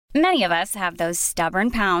Many of us have those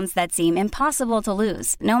stubborn pounds that seem impossible to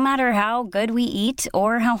lose, no matter how good we eat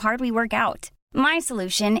or how hard we work out. My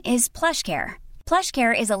solution is PlushCare.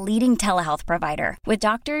 PlushCare is a leading telehealth provider with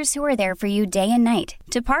doctors who are there for you day and night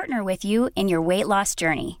to partner with you in your weight loss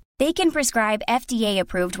journey. They can prescribe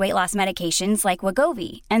FDA-approved weight loss medications like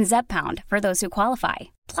Wegovy and Zepbound for those who qualify.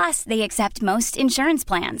 Plus, they accept most insurance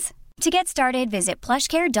plans. To get started, visit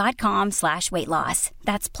plushcare.com/weightloss.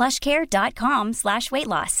 That's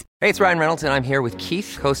plushcare.com/weightloss. Hey, it's Ryan Reynolds, and I'm here with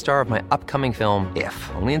Keith, co-star of my upcoming film, If,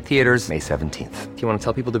 only in theaters May 17th. Do you want to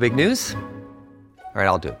tell people the big news? All right,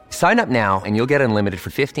 I'll do it. Sign up now and you'll get unlimited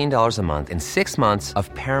for $15 a month and 6 months of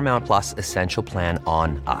Paramount Plus Essential Plan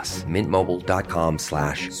on us.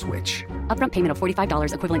 MintMobile.com/switch. Upfront payment of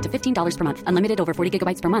 $45 equivalent to $15 per month. Unlimited over 40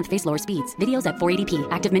 gigabytes per month. Face lower speeds. Videos at 480p.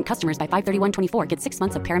 Active Mint customers by 531.24 get 6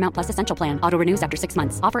 months of Paramount Plus Essential Plan. Auto renews after 6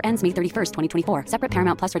 months. Offer ends May 31st, 2024. Separate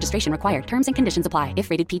Paramount Plus registration required. Terms and conditions apply if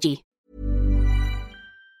rated PG.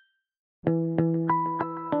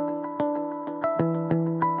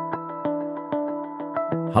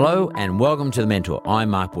 Hello and welcome to The Mentor. I'm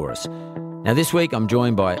Mark Boris. Now this week I'm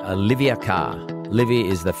joined by Olivia Carr. Olivia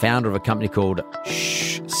is the founder of a company called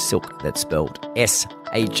Shhh Silk, that's spelled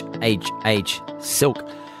S-H-H-H Silk.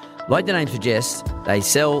 Like the name suggests, they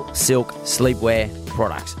sell silk sleepwear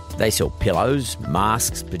products. They sell pillows,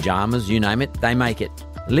 masks, pajamas, you name it, they make it.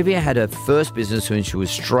 Olivia had her first business when she was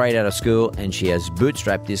straight out of school and she has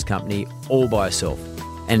bootstrapped this company all by herself.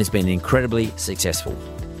 And it's been incredibly successful.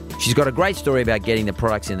 She's got a great story about getting the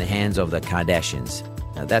products in the hands of the Kardashians.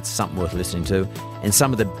 Now that's something worth listening to. And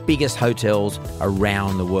some of the biggest hotels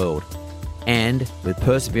around the world. And with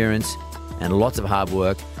perseverance and lots of hard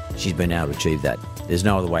work, she's been able to achieve that. There's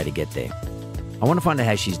no other way to get there. I want to find out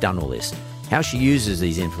how she's done all this. How she uses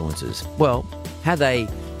these influencers. Well, how they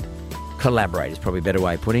collaborate is probably a better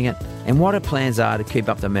way of putting it. And what her plans are to keep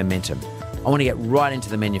up the momentum. I want to get right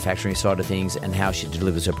into the manufacturing side of things and how she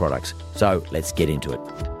delivers her products. So let's get into it.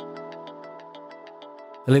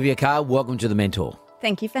 Olivia Carr, welcome to The Mentor.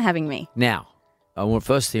 Thank you for having me. Now,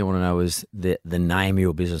 first thing I want to know is the name of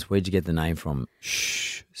your business. Where'd you get the name from?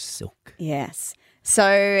 Shh Silk. Yes.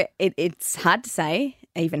 So it's hard to say,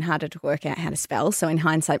 even harder to work out how to spell. So in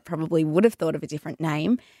hindsight, probably would have thought of a different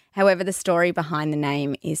name. However, the story behind the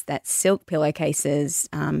name is that silk pillowcases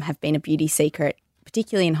have been a beauty secret,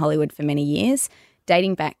 particularly in Hollywood for many years,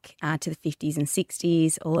 dating back to the 50s and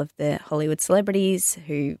 60s. All of the Hollywood celebrities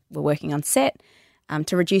who were working on set,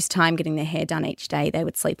 to reduce time getting their hair done each day, they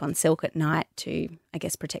would sleep on silk at night to, I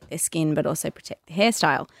guess, protect their skin, but also protect the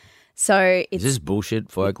hairstyle. So it's... Is this bullshit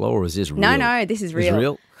folklore or is this real? No, this is real. It's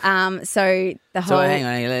real? So the whole... So hang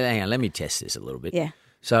on, let me test this a little bit. Yeah.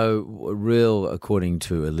 So real according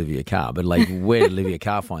to Olivia Carr, but like where did Olivia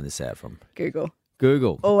Carr find this out from? Google.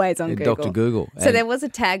 Always on Google. Dr. Google. So there was a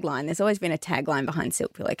tagline. There's always been a tagline behind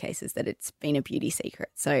silk pillowcases that it's been a beauty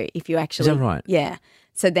secret. So if you actually... Is that right? Yeah.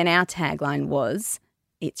 So then our tagline was,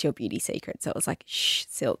 it's your beauty secret. So it was like, shh,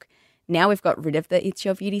 silk. Now we've got rid of the it's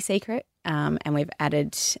your beauty secret and we've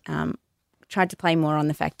added, tried to play more on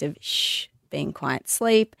the fact of shh, being quiet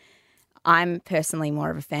sleep. I'm personally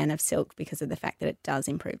more of a fan of silk because of the fact that it does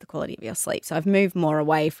improve the quality of your sleep. So I've moved more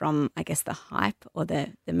away from, I guess, the hype or the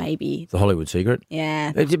maybe... The Hollywood secret?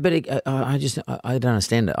 Yeah. But I don't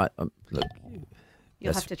understand it. Look,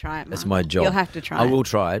 You'll have to try it, Mark. That's my job. You'll have to try it. I will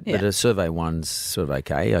try it, but Yeah. a survey one's sort of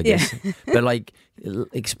okay, I guess. Yeah. But like,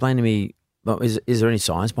 explain to me, is there any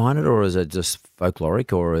science behind it, or is it just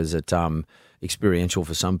folkloric, or is it experiential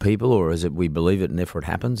for some people, or is it we believe it and therefore it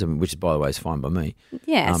happens, and which, by the way, is fine by me.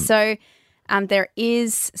 Yeah, so there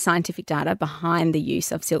is scientific data behind the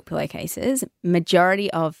use of silk pillowcases. Majority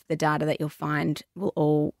of the data that you'll find will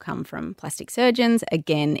all come from plastic surgeons,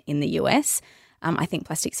 again, in the US. I think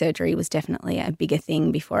plastic surgery was definitely a bigger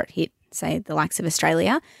thing before it hit, say, the likes of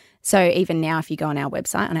Australia. So even now, if you go on our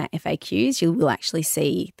website, on our FAQs, you will actually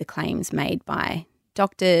see the claims made by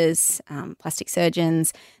doctors, plastic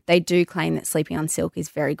surgeons. They do claim that sleeping on silk is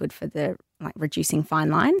very good for reducing fine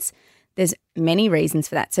lines. There's many reasons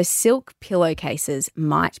for that. So silk pillowcases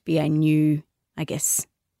might be a new, I guess,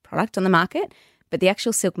 product on the market, but the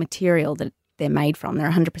actual silk material that they're made from, they're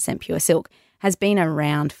 100% pure silk, has been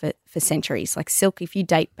around for centuries. Like silk, if you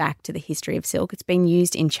date back to the history of silk, it's been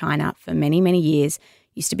used in China for many, many years,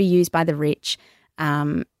 used to be used by the rich.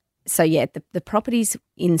 So yeah, the properties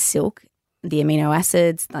in silk, the amino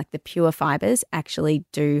acids, like the pure fibers, actually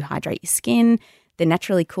do hydrate your skin. They're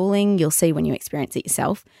naturally cooling. You'll see when you experience it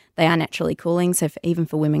yourself. They are naturally cooling. So even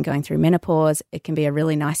for women going through menopause, it can be a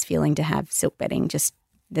really nice feeling to have silk bedding.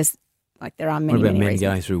 There are many, What about many men reasons.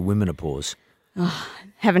 going through womenopause?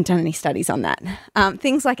 Haven't done any studies on that.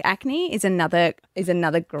 Things like acne is another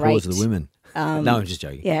great. Pause of the women. No, I'm just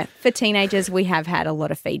joking. Yeah. For teenagers, we have had a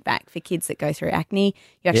lot of feedback. For kids that go through acne,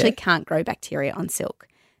 you actually can't grow bacteria on silk.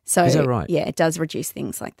 So, is that right? Yeah, it does reduce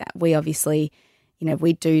things like that. We obviously,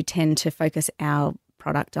 we do tend to focus our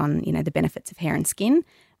product on, the benefits of hair and skin,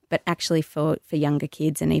 but actually for younger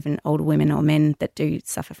kids and even older women or men that do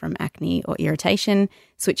suffer from acne or irritation,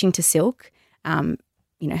 switching to silk,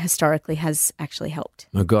 historically has actually helped.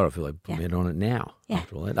 My God, I feel like putting it on it now. Yeah.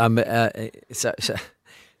 After all that.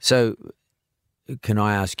 So can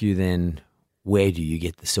I ask you then, where do you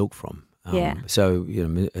get the silk from? So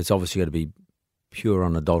it's obviously got to be pure,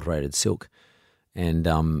 unadulterated silk, and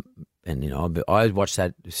I watched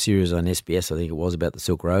that series on SBS. I think it was about the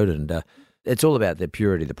Silk Road, and it's all about the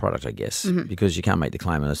purity of the product, I guess, because you can't make the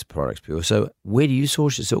claim unless the product's pure. So where do you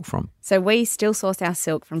source your silk from? So we still source our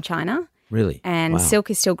silk from China. Really? And silk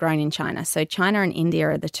is still grown in China. So China and India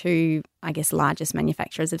are the two, I guess, largest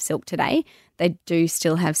manufacturers of silk today. They do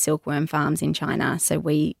still have silkworm farms in China. So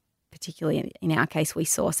we, particularly in our case, we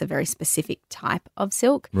source a very specific type of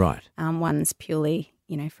silk. Right. One's purely,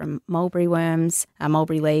 from mulberry worms,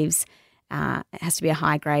 mulberry leaves. It has to be a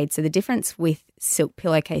high grade. So the difference with silk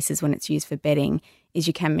pillowcases when it's used for bedding is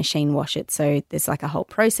you can machine wash it. So there's like a whole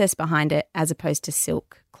process behind it, as opposed to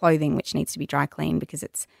silk clothing, which needs to be dry cleaned because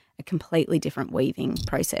it's a completely different weaving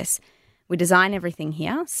process. We design everything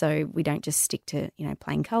here, so we don't just stick to,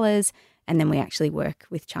 plain colours, and then we actually work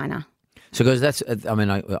with China. So guys,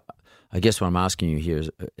 I guess what I'm asking you here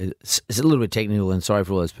is it's a little bit technical, and sorry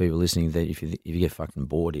for all those people listening that if you get fucking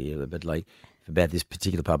bored here, but like about this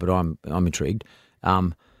particular part, but I'm intrigued.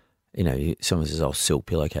 Someone says, silk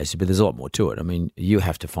pillowcases, but there's a lot more to it. I mean, you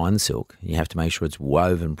have to find the silk. You have to make sure it's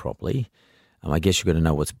woven properly. I guess you've got to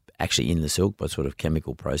know what's actually in the silk, what sort of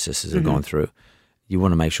chemical processes have gone through. You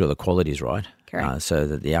want to make sure the quality is right. Correct. So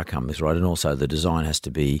that the outcome is right, and also the design has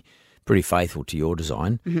to be pretty faithful to your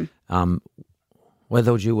design. Where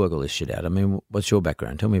would you work all this shit out? I mean, what's your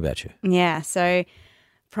background? Tell me about you. Yeah, so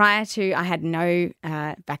prior to, I had no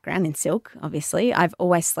background in silk, obviously. I've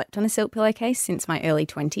always slept on a silk pillowcase since my early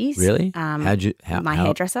 20s. Really? My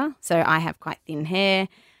hairdresser. So I have quite thin hair.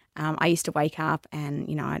 I used to wake up and,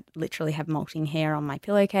 I'd literally have molting hair on my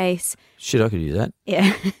pillowcase. Shit, I could use that.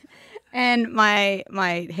 Yeah. And my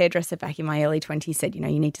hairdresser back in my early 20s said, you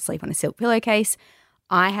need to sleep on a silk pillowcase.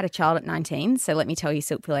 I had a child at 19, so let me tell you,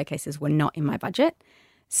 silk pillowcases were not in my budget.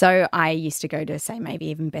 So I used to go to, say, maybe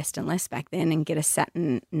even Best and Less back then and get a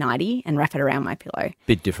satin nighty and wrap it around my pillow.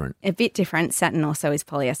 Bit different. A bit different. Satin also is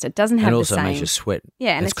polyester. It doesn't have the same. And also makes you sweat.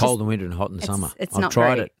 Yeah. And it's cold in winter and hot in the summer. I've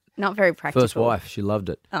tried it. Not very practical. First wife, she loved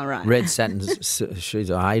it. Oh, right. Red satin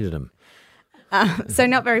shoes, I hated them. So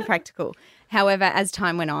not very practical. However, as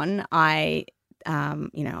time went on, I,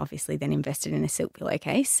 obviously then invested in a silk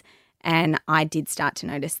pillowcase, and I did start to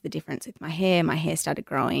notice the difference with my hair. My hair started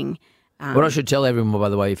growing. What I should tell everyone, by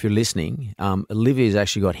the way, if you're listening, Olivia's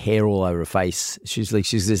actually got hair all over her face.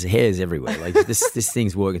 There's hairs everywhere. Like this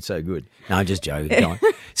thing's working so good. No, I'm just joking. Go on.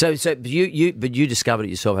 So you discovered it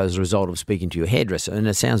yourself as a result of speaking to your hairdresser, and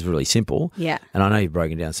it sounds really simple. Yeah. And I know you've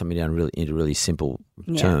broken something down into really simple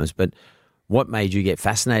terms, but what made you get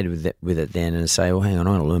fascinated with it then and say, hang on,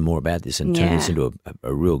 I want to learn more about this and turn this into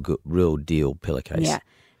a real deal pillowcase? Yeah.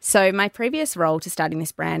 So my previous role to starting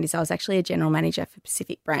this brand is I was actually a general manager for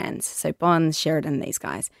Pacific brands, so Bonds, Sheridan, these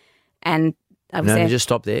guys. And I was there. Just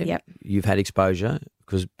stop there. Yep. You've had exposure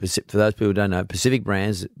because for those people who don't know, Pacific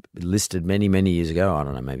brands listed many, many years ago, I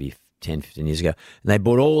don't know, maybe 10, 15 years ago, and they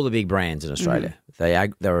bought all the big brands in Australia. They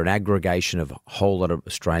were an aggregation of a whole lot of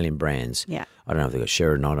Australian brands. Yeah. I don't know if they got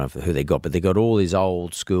Sheridan, I don't know who they got, but they got all these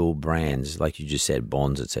old school brands, like you just said,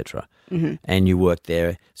 Bonds, etc. And you worked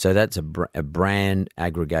there. So that's a brand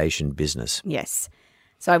aggregation business. Yes.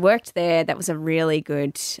 So I worked there. That was a really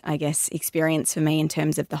good, I guess, experience for me in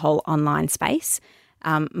terms of the whole online space.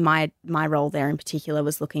 My role there in particular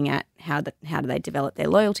was looking at how do they develop their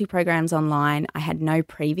loyalty programs online. I had no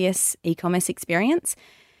previous e-commerce experience.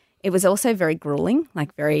 It was also very grueling,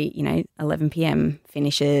 like very, 11 p.m.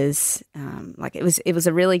 finishes. It was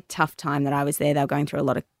a really tough time that I was there. They were going through a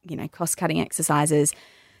lot of, cost-cutting exercises.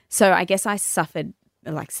 So I guess I suffered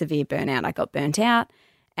like severe burnout. I got burnt out,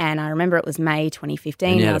 and I remember it was May 2015.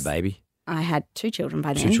 And you had a baby? I had 2 children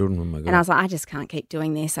by then. 2 children, oh my God. And I was like, I just can't keep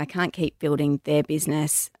doing this. I can't keep building their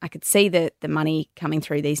business. I could see the money coming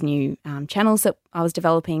through these new channels that I was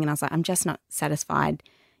developing, and I was like, I'm just not satisfied.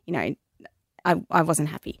 I wasn't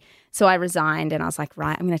happy. So I resigned, and I was like,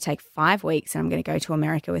 right, I'm going to take 5 weeks, and I'm going to go to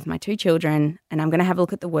America with my 2 children, and I'm going to have a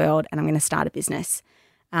look at the world, and I'm going to start a business.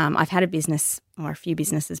 I've had a business or a few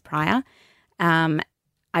businesses prior.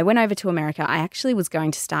 I went over to America. I actually was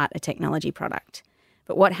going to start a technology product.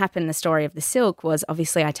 But what happened, the story of the silk was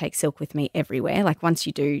obviously I take silk with me everywhere. Like once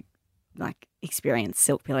you do experience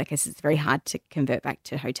silk pillowcases, it's very hard to convert back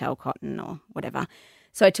to hotel cotton or whatever.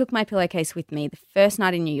 So I took my pillowcase with me. The first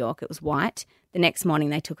night in New York, it was white. The next morning,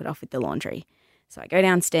 they took it off with the laundry. So I go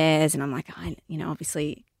downstairs and I'm like,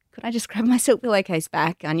 obviously, could I just grab my silk pillowcase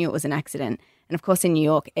back? I knew it was an accident. And of course, in New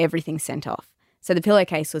York, everything's sent off. So the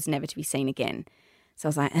pillowcase was never to be seen again. So I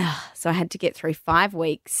was like, ugh. So I had to get through 5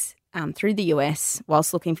 weeks through the US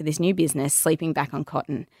whilst looking for this new business, sleeping back on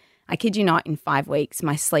cotton. I kid you not, in 5 weeks,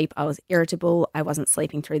 my sleep, I was irritable. I wasn't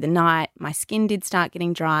sleeping through the night. My skin did start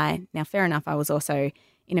getting dry. Now, fair enough, I was also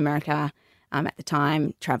in America at the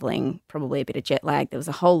time, traveling, probably a bit of jet lag. There was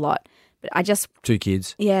a whole lot. But I just... 2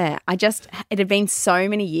 kids. Yeah. It had been so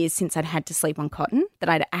many years since I'd had to sleep on cotton that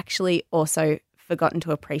I'd actually also forgotten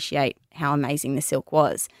to appreciate how amazing the silk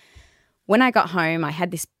was. When I got home, I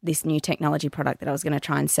had this new technology product that I was going to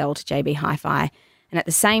try and sell to JB Hi-Fi. And at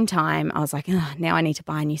the same time, I was like, now I need to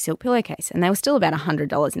buy a new silk pillowcase. And they were still about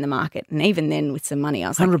 $100 in the market. And even then, with some money, I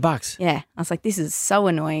was like, $100. Yeah. I was like, this is so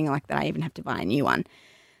annoying, like that I even have to buy a new one.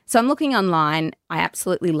 So I'm looking online. I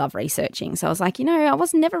absolutely love researching. So I was like, I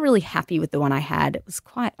was never really happy with the one I had. It was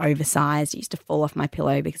quite oversized. It used to fall off my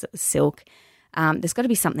pillow because it was silk. There's got to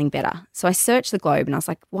be something better. So I searched the globe and I was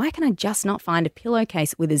like, why can I just not find a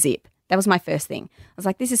pillowcase with a zip? That was my first thing. I was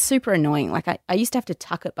like, this is super annoying. Like I used to have to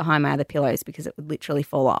tuck it behind my other pillows because it would literally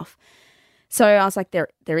fall off. So I was like, there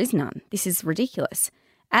is none. This is ridiculous.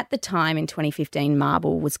 At the time in 2015,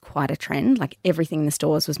 marble was quite a trend. Like everything in the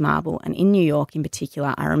stores was marble. And in New York in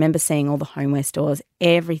particular, I remember seeing all the homeware stores.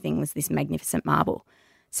 Everything was this magnificent marble.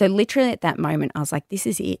 So literally at that moment, I was like, this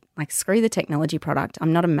is it. Like screw the technology product.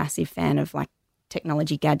 I'm not a massive fan of like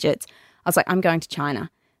technology gadgets. I was like, I'm going to China.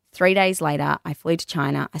 3 days later, I flew to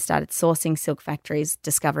China. I started sourcing silk factories,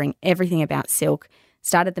 discovering everything about silk,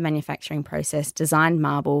 started the manufacturing process, designed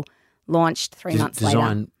marble, launched 3 months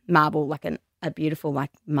later. Marble, like a beautiful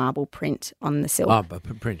like marble print on the silk. Oh,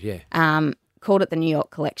 print, yeah. Called it the New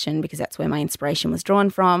York collection because that's where my inspiration was drawn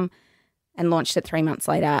from, and launched it 3 months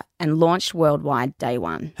later and launched worldwide day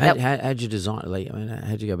one. How'd you design it?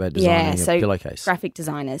 How'd you go about designing a pillowcase? Graphic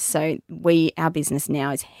designers. So our business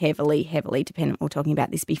now is heavily dependent. We were talking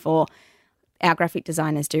about this before. Our graphic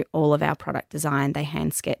designers do all of our product design. They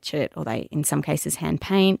hand sketch it, or they, in some cases, hand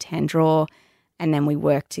paint, hand draw, and then we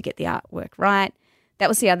work to get the artwork right. That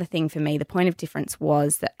was the other thing for me. The point of difference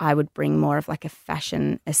was that I would bring more of like a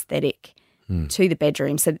fashion aesthetic to the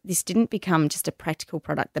bedroom. So this didn't become just a practical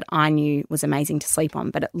product that I knew was amazing to sleep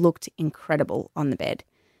on, but it looked incredible on the bed.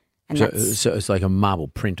 And so it's like a marble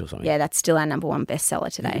print or something? Yeah, that's still our number one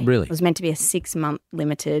bestseller today. Really? It was meant to be a 6-month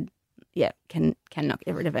limited. Yeah, cannot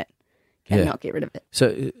get rid of it. Cannot get rid of it. So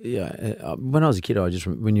when I was a kid,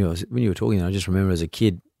 when you were talking, I just remember as a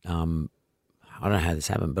kid, I don't know how this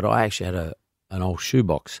happened, but I actually had an old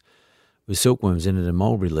shoebox with silkworms in it and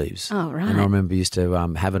mulberry leaves. Oh, right. And I remember used to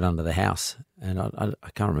have it under the house. And I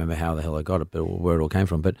can't remember how the hell I got it, but where it all came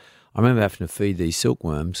from. But I remember having to feed these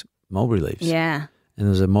silkworms mulberry leaves. Yeah. And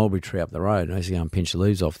there was a mulberry tree up the road, and I used to go and pinch the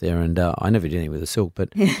leaves off there. And I never did anything with the silk, but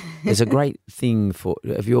it's a great thing for.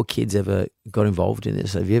 Have your kids ever got involved in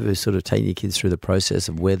this? Have you ever sort of taken your kids through the process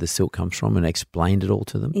of where the silk comes from and explained it all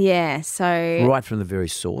to them? Yeah. So right from the very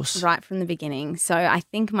source, right from the beginning. So I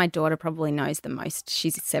think my daughter probably knows the most.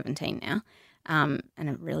 She's 17 now, and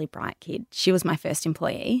a really bright kid. She was my first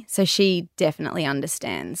employee, so she definitely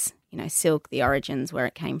understands, silk, the origins, where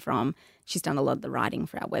it came from. She's done a lot of the writing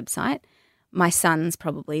for our website. My son's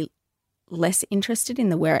probably less interested in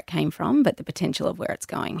the where it came from, but the potential of where it's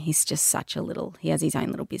going. He's just he has his own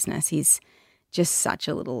little business. He's just such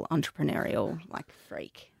a little entrepreneurial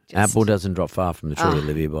freak. Apple doesn't drop far from the tree,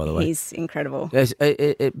 Olivia, by the way. He's incredible. But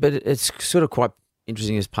it's sort of quite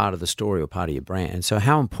interesting as part of the story or part of your brand. So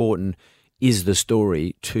how important is the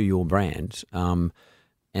story to your brand?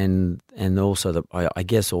 And also I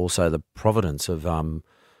guess also the provenance of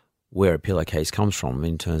where a pillowcase comes from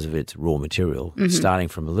in terms of its raw material, starting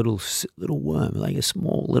from a little worm, like a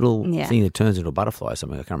small little thing that turns into a butterfly or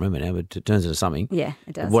something. I can't remember now, but it turns into something. Yeah,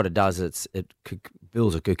 it does. What it does, it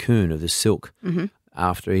builds a cocoon of the silk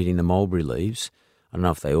after eating the mulberry leaves. I don't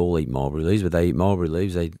know if they all eat mulberry leaves, but they eat mulberry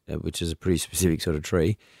leaves, which is a pretty specific sort of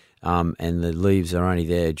tree. And the leaves are only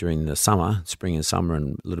there during the summer, spring and summer,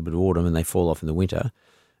 and a little bit of autumn, and they fall off in the winter,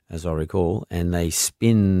 as I recall, and they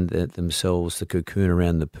spin themselves the cocoon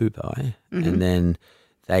around the pupae, and then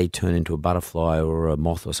they turn into a butterfly or a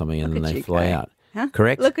moth or something, and then they fly out. Huh?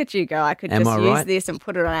 Correct? Look at you go. I could just use this and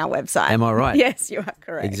put it on our website. Am I right? Yes, you are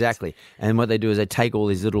correct. Exactly. And what they do is they take all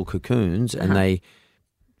these little cocoons and they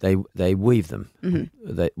they weave them.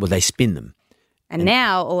 They spin them. And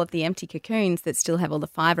now all of the empty cocoons that still have all the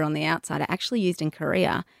fibre on the outside are actually used in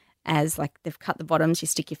Korea as like they've cut the bottoms, you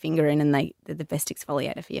stick your finger in and they're the best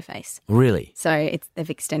exfoliator for your face. Really? So they've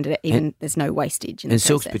extended it, even there's no wastage in the process.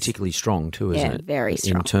 And silk's particularly strong too, isn't it? Yeah, very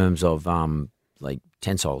strong. In terms of like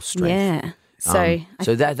tensile strength. Yeah.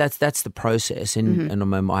 So that's the process. And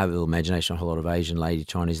I have a little imagination of a lot of Asian lady,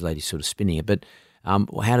 Chinese ladies sort of spinning it. But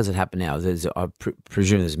how does it happen now? I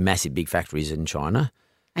presume there's massive big factories in China.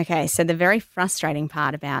 Okay, so the very frustrating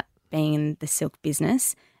part about being in the silk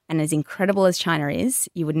business, and as incredible as China is,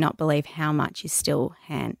 you would not believe how much is still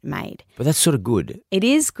handmade. But that's sort of good. It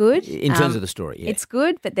is good. In terms of the story, yeah. It's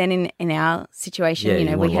good, but then in our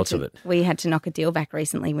situation, we had to knock a deal back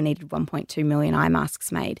recently. We needed 1.2 million eye masks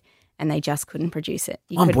made, and they just couldn't produce it.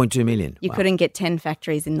 1.2 million? You couldn't get 10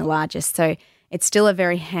 factories in the largest. So it's still a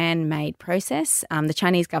very handmade process. The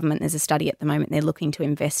Chinese government, there's a study at the moment, they're looking to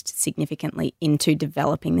invest significantly into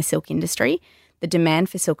developing the silk industry. The demand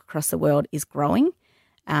for silk across the world is growing.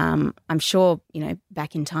 I'm sure,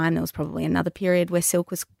 back in time there was probably another period where silk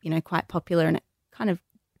was, quite popular and it kind of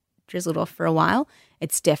drizzled off for a while.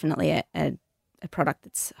 It's definitely a product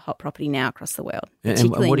that's hot property now across the world. And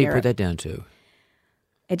what do you put that down to?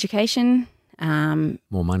 Education.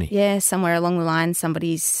 More money. Yeah, somewhere along the line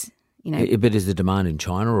somebody's, But is the demand in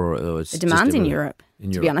China or it's the demand's just in Europe,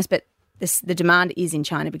 to be honest. But the demand is in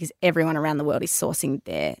China because everyone around the world is sourcing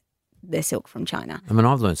their silk from China. I mean,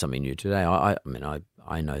 I've learned something new today.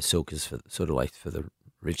 I know silk is for the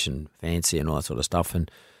rich and fancy and all that sort of stuff, and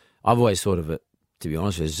I've always thought of it, to be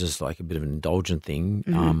honest, as just like a bit of an indulgent thing.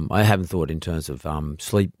 Mm-hmm. I haven't thought in terms of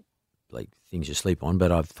sleep, like things you sleep on,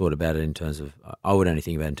 but I've thought about it in terms of I would only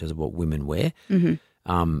think about it in terms of what women wear.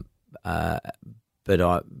 Mm-hmm.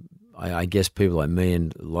 But I guess people like me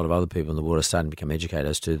and a lot of other people in the world are starting to become educated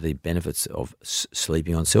as to the benefits of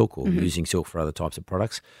sleeping on silk or using silk for other types of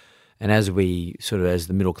products. And as the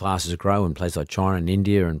middle classes grow in places like China and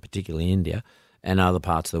India, and particularly India and other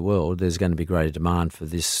parts of the world, there's going to be greater demand for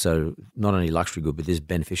this. So not only luxury good, but this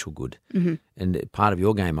beneficial good. Mm-hmm. And part of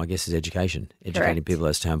your game, I guess, is educating people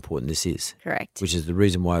as to how important this is. Correct. Which is the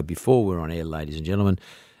reason why before we were on air, ladies and gentlemen,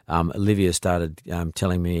 Olivia started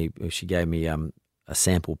telling me, she gave me a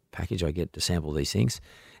sample package. I get to sample these things,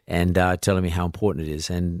 and telling me how important it is.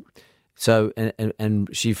 And so, and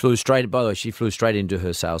she flew straight. By the way, she flew straight into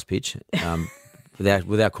her sales pitch,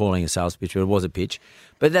 without calling a sales pitch, but it was a pitch.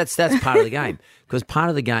 But that's part of the game, because part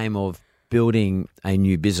of the game of building a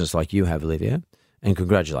new business like you have, Olivia, and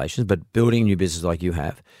congratulations. But building a new business like you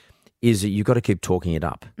have is that you've got to keep talking it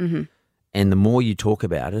up, and the more you talk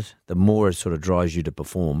about it, the more it sort of drives you to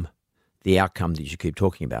perform the outcome that you keep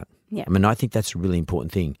talking about. Yeah. I mean, I think that's a really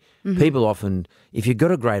important thing. People often, if you've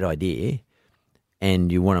got a great idea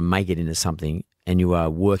and you want to make it into something and you are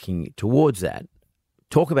working towards that,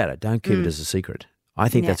 talk about it. Don't keep it as a secret. I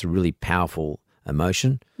think that's a really powerful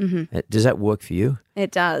emotion. Does that work for you?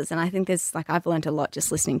 It does. And I think I've learned a lot just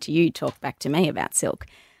listening to you talk back to me about silk.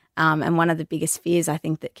 And one of the biggest fears I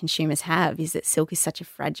think that consumers have is that silk is such a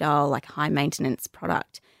fragile, high maintenance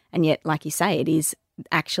product. And yet, like you say, it is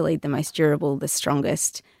actually the most durable, the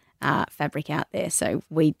strongest fabric out there. So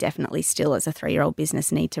we definitely still, as a 3-year-old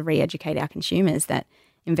business, need to re-educate our consumers that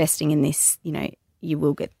investing in this, you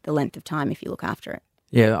will get the length of time if you look after it.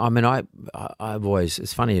 Yeah, I mean, I've always,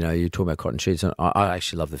 it's funny, you talk about cotton sheets, and I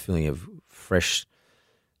actually love the feeling of freshly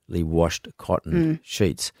washed cotton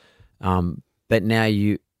sheets. But now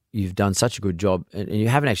you've done such a good job, and you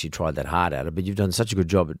haven't actually tried that hard at it, but you've done such a good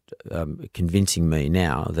job at convincing me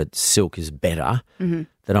now that silk is better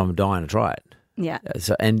that I'm dying to try it. Yeah.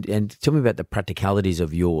 So and tell me about the practicalities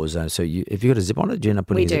of yours. So if you got a zip on it, do you end up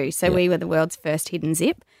putting? We do. So we were the world's first hidden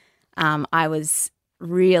zip. I was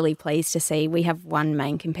really pleased to see we have one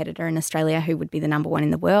main competitor in Australia who would be the number one in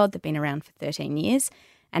the world. They've been around for 13 years,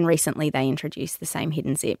 and recently they introduced the same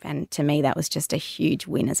hidden zip. And to me, that was just a huge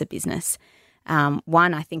win as a business.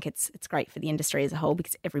 One, I think it's great for the industry as a whole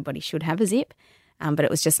because everybody should have a zip. But it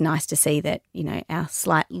was just nice to see that our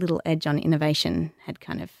slight little edge on innovation had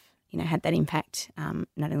kind of had that impact,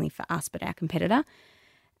 not only for us but our competitor.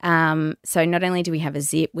 So not only do we have a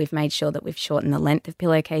zip, we've made sure that we've shortened the length of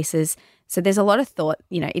pillowcases. So there's a lot of thought,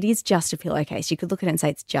 it is just a pillowcase. You could look at it and say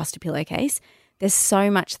it's just a pillowcase. There's so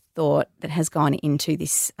much thought that has gone into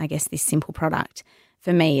this, I guess, this simple product.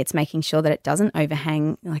 For me, it's making sure that it doesn't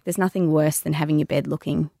overhang. There's nothing worse than having your bed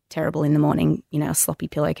looking terrible in the morning, a sloppy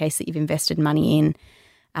pillowcase that you've invested money in.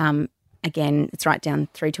 Again, it's right down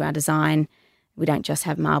through to our design. We don't just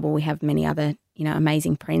have marble, we have many other,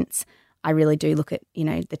 amazing prints. I really do look at,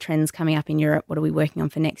 the trends coming up in Europe. What are we working on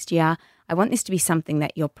for next year? I want this to be something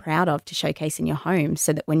that you're proud of to showcase in your home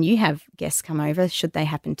so that when you have guests come over, should they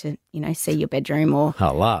happen to, see your bedroom or,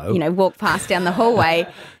 walk past down the hallway,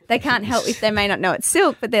 they can't help if they may not know it's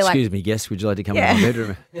silk, but they're Excuse me, guest, would you like to come in my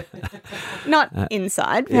bedroom? Not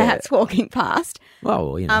inside, perhaps walking past.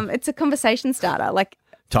 Well, it's a conversation starter. Like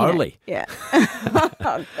totally. Yeah.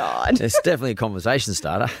 Oh, God. It's definitely a conversation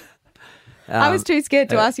starter. I was too scared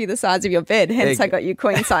to ask you the size of your bed, hence I got you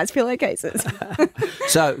queen-size pillowcases.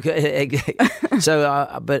 But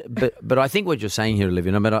I think what you're saying here,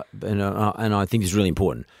 Olivia, and I think is really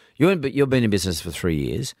important. You've been in business for 3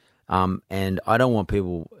 years, and I don't want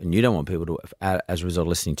people, and you don't want people to, as a result of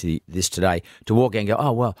listening to this today, to walk in and go,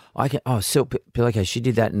 oh well, silk pillowcase, she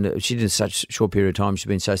did that, and she did it in such a short period of time. She's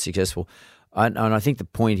been so successful. And I think the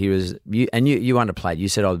point here is, you underplayed. You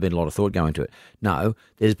said, there's been a lot of thought going into it. No,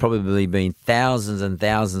 there's probably been thousands and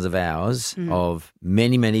thousands of hours of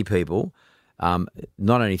many, many people not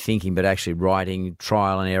only thinking but actually writing,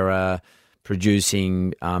 trial and error,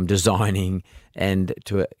 producing, designing, and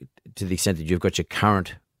to the extent that you've got your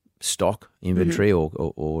current stock inventory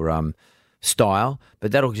or style,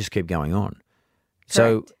 but that'll just keep going on. Correct.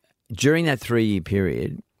 So during that 3-year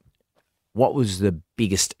period, what was the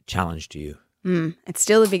biggest challenge to you? It's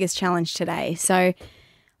still the biggest challenge today. So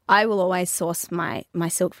I will always source my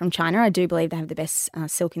silk from China. I do believe they have the best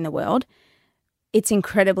silk in the world. It's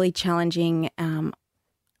incredibly challenging. I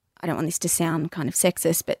don't want this to sound kind of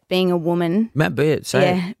sexist, but being a woman.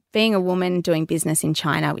 Being a woman doing business in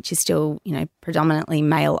China, which is still, predominantly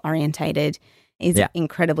male orientated, is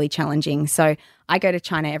incredibly challenging. So I go to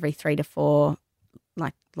China every 3 to 4,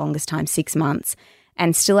 like longest time, 6 months.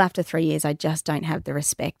 And still after 3 years, I just don't have the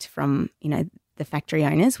respect from, the factory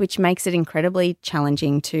owners, which makes it incredibly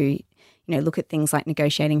challenging to, look at things like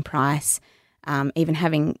negotiating price, even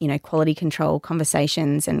having, quality control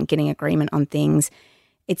conversations and getting agreement on things.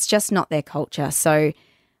 It's just not their culture. So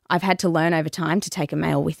I've had to learn over time to take a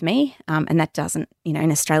male with me, and that doesn't,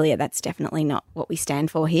 in Australia, that's definitely not what we stand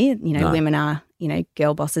for here. No. Women are,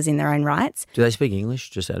 girl bosses in their own rights. Do they speak English,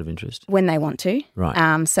 just out of interest? When they want to.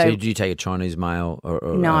 Right. So do you take a Chinese male?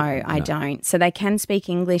 No, I don't. So they can speak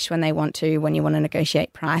English when they want to. When you want to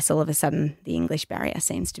negotiate price, all of a sudden the English barrier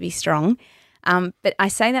seems to be strong. But I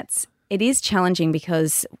say it is challenging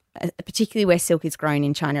because particularly where silk is grown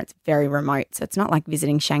in China, it's very remote. So it's not like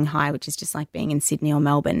visiting Shanghai, which is just like being in Sydney or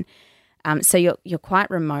Melbourne. So you're quite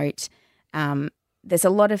remote. There's a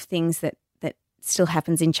lot of things that still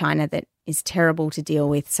happens in China that is terrible to deal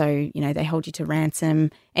with. So, they hold you to ransom.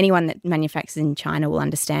 Anyone that manufactures in China will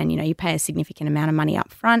understand, you pay a significant amount of money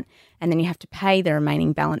up front and then you have to pay the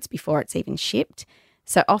remaining balance before it's even shipped.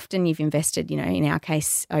 So often you've invested, in our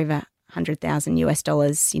case, over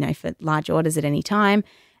 $100,000 for large orders at any time.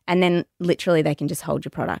 And then literally they can just hold your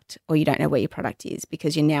product, or you don't know where your product is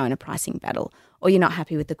because you're now in a pricing battle, or you're not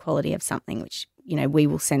happy with the quality of something, which, we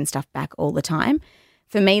will send stuff back all the time.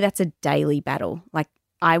 For me, that's a daily battle. Like,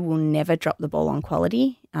 I will never drop the ball on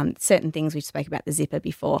quality. Certain things, we spoke about the zipper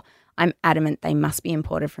before, I'm adamant they must be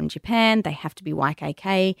imported from Japan. They have to be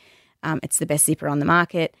YKK. It's the best zipper on the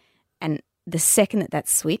market. And the second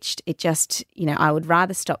that's switched, it just, I would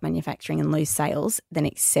rather stop manufacturing and lose sales than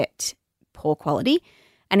accept poor quality.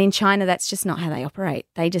 And in China, that's just not how they operate.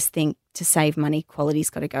 They just think to save money, quality's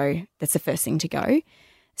got to go. That's the first thing to go.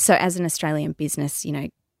 So as an Australian business,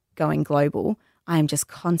 going global, I am just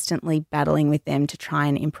constantly battling with them to try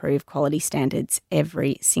and improve quality standards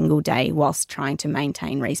every single day whilst trying to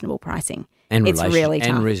maintain reasonable pricing. And it's really tough.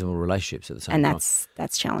 And reasonable relationships at the same time. And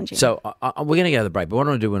that's challenging. So we're going to go to the break. But what I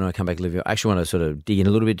want to do when I come back, Olivia, I actually want to sort of dig in a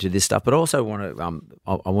little bit to this stuff, but also want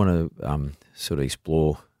to sort of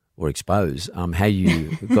explore or expose how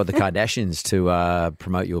you got the Kardashians to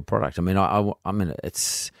promote your product. I mean,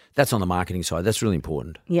 that's on the marketing side. That's really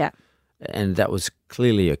important. Yeah. And that was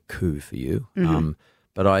clearly a coup for you. Mm-hmm.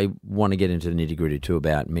 But I want to get into the nitty-gritty too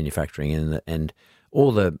about manufacturing and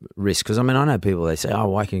all the risks. Because, I know people, they say,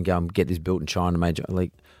 oh, I can go and get this built in China.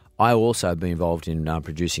 Like, I also have been involved in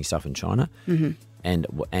producing stuff in China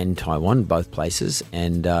and Taiwan, both places.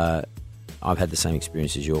 And I've had the same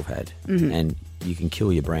experience as you've had. Mm-hmm. And you can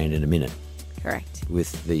kill your brand in a minute. Correct.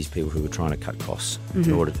 With these people who are trying to cut costs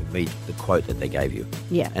in order to meet the quote that they gave you.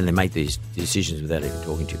 Yeah. And they make these decisions without even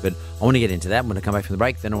talking to you. But I want to get into that when I come back from the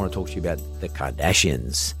break. Then I want to talk to you about the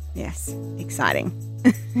Kardashians. Yes. Exciting.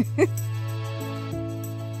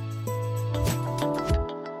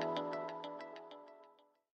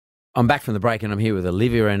 I'm back from the break and I'm here with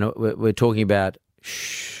Olivia and we're talking about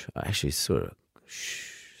silk.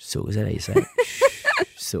 Is that how you say it?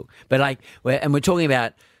 Silk. But we're talking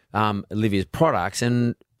about Olivia's products,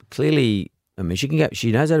 and clearly, I mean,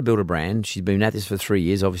 she knows how to build a brand. She's been at this for 3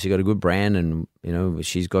 years, obviously got a good brand, and,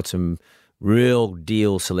 she's got some real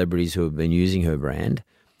deal celebrities who have been using her brand.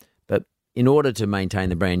 But in order to maintain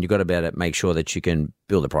the brand, you've got to be able to make sure that you can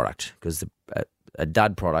build a product, because a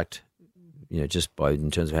dud product, just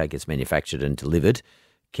in terms of how it gets manufactured and delivered,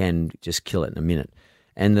 can just kill it in a minute.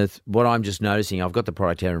 And what I'm just noticing, I've got the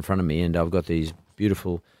product here in front of me, and I've got these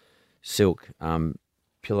beautiful silk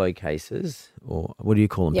pillowcases, or what do you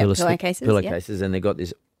call them? Yeah, pillowcases. Pillowcases, and they've got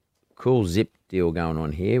this cool zip deal going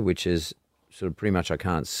on here, which is sort of pretty much I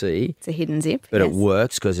can't see. It's a hidden zip. But it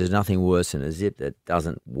works, because there's nothing worse than a zip that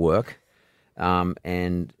doesn't work.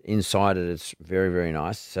 And inside it's very, very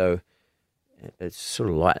nice. So it's sort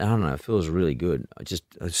of light. I don't know. It feels really good. I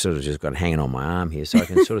sort of just got it hanging on my arm here, so I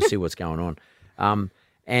can sort of see what's going on.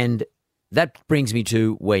 And that brings me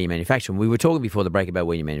to where you manufacture. We were talking before the break about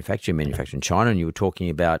where you manufacture. You manufacture in China, and you were talking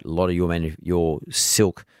about a lot of your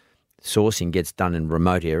silk sourcing gets done in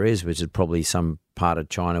remote areas, which is probably some part of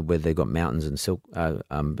China where they've got mountains and silk.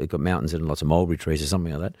 They've got mountains and lots of mulberry trees or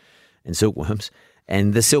something like that, and silkworms.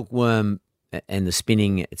 And the silkworm and the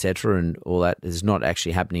spinning, etc., and all that is not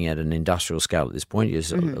actually happening at an industrial scale at this point.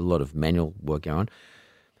 There's a lot of manual work going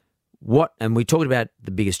on. And we talked about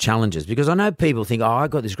the biggest challenges, because I know people think, I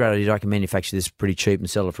got this great idea, I can manufacture this pretty cheap and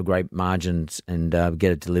sell it for great margins and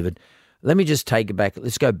get it delivered. Let me just take it back.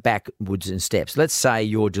 Let's go backwards in steps. Let's say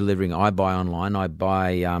you're delivering. I buy online. I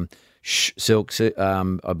buy silk.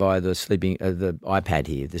 I buy the iPad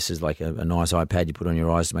here. This is like a nice iPad you put on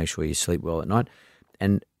your eyes to make sure you sleep well at night,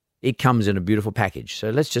 and it comes in a beautiful package.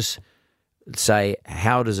 So let's just say,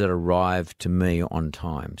 how does it arrive to me on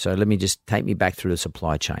time? So let me just take me back through the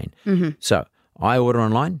supply chain. Mm-hmm. So I order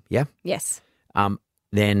online, yeah? Yes.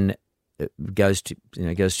 Then it goes to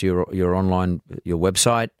your online, your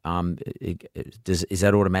website. Is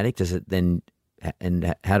that automatic? Does it then,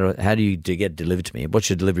 and how do you get delivered to me? What's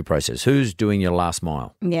your delivery process? Who's doing your last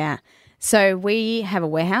mile? Yeah. So we have a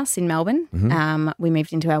warehouse in Melbourne. Mm-hmm. We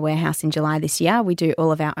moved into our warehouse in July this year. We do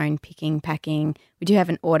all of our own picking, packing. We do have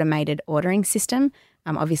an automated ordering system.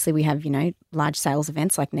 Obviously, we have, large sales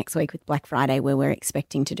events like next week with Black Friday, where we're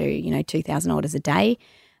expecting to do, 2,000 orders a day.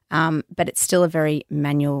 But it's still a very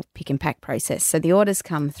manual pick and pack process. So the orders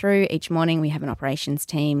come through each morning. We have an operations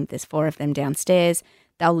team. There's 4 of them downstairs.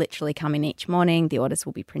 They'll literally come in each morning. The orders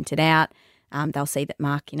will be printed out. They'll see that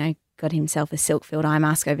Mark, got himself a silk-filled eye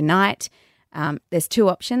mask overnight. There's 2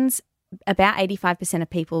 options. About 85% of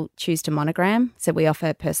people choose to monogram, so we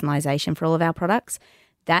offer personalisation for all of our products.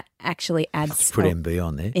 That actually adds... Let's put MB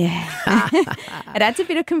on there. Yeah. It adds a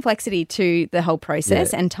bit of complexity to the whole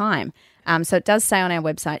process and time. So it does say on our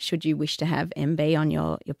website, should you wish to have MB on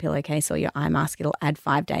your pillowcase or your eye mask, it'll add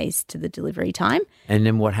 5 days to the delivery time. And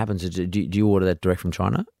then what happens? Do you order that direct from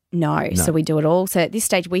China? No, so we do it all. So at this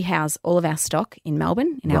stage, we house all of our stock in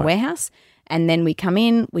Melbourne, in our warehouse, and then we come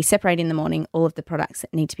in, we separate in the morning all of the products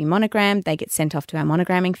that need to be monogrammed. They get sent off to our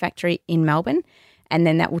monogramming factory in Melbourne, and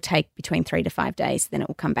then that will take between 3 to 5 days. Then it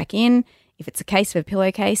will come back in. If it's a case of a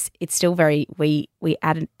pillowcase, it's still we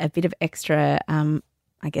add a bit of extra,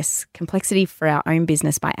 complexity for our own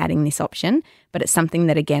business by adding this option, but it's something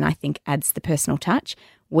that, again, I think adds the personal touch.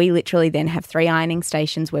 We literally then have 3 ironing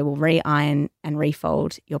stations where we'll re-iron and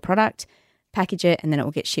refold your product, package it, and then it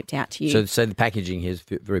will get shipped out to you. So the packaging here is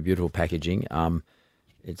very beautiful packaging.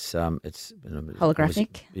 It's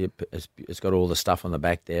holographic. It's got all the stuff on the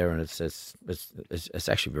back there, and it's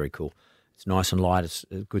actually very cool. It's nice and light. It's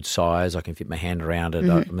a good size. I can fit my hand around it.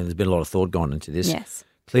 Mm-hmm. There's been a lot of thought gone into this. Yes.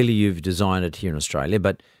 Clearly, you've designed it here in Australia,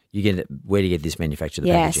 but where do you get this manufactured?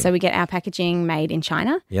 Packaging? So we get our packaging made in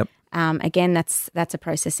China. Yep. Again, that's a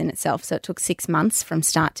process in itself. So it took 6 months from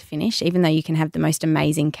start to finish, even though you can have the most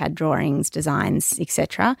amazing CAD drawings, designs,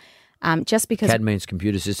 etc. Just because CAD means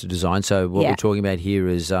computer assisted design. So what we're talking about here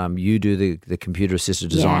is you do the computer assisted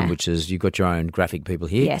design, which is you've got your own graphic people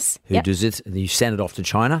here who does it, and you send it off to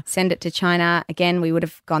China. Send it to China. Again, we would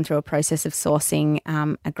have gone through a process of sourcing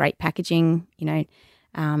a great packaging,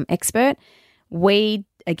 expert.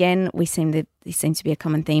 This seems to be a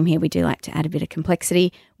common theme here. We do like to add a bit of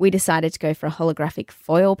complexity. We decided to go for a holographic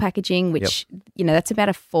foil packaging, which, that's about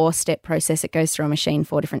a 4-step process. It goes through a machine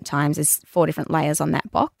 4 different times. There's 4 different layers on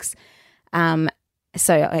that box.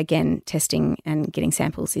 So again, testing and getting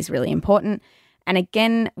samples is really important. And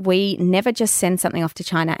again, we never just send something off to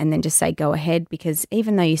China and then just say, go ahead, because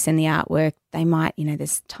even though you send the artwork, they might,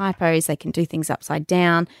 there's typos, they can do things upside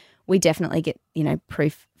down. We definitely get,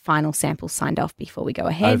 proof final samples signed off before we go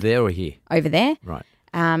ahead. Over there or here? Over there. Right.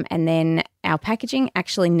 And then our packaging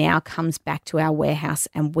actually now comes back to our warehouse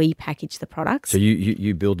and we package the products. So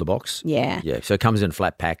you build the box? Yeah. Yeah. So it comes in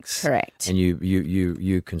flat packs. Correct. And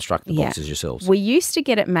you construct the boxes yourselves. We used to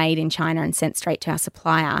get it made in China and sent straight to our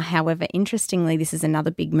supplier. However, interestingly, this is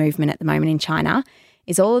another big movement at the moment in China,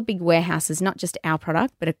 is all the big warehouses, not just our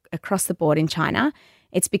product, but across the board in China,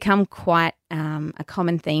 it's become quite a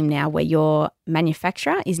common theme now where your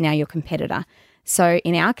manufacturer is now your competitor. So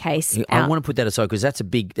in our case, I want to put that aside because that's a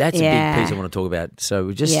big piece I want to talk about.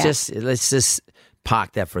 So let's just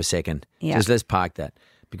park that for a second. Yeah. Just let's park that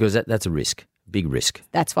because that's a risk, big risk.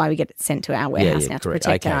 That's why we get it sent to our warehouse now to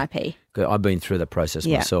protect our IP. I've been through that process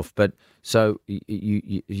myself. But so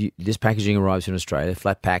you this packaging arrives in Australia,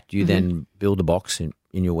 flat packed. You then build a box in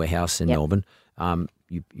your warehouse in Melbourne.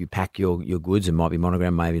 You pack your goods. It might be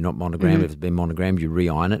monogrammed, maybe not monogrammed. If it's been monogrammed, you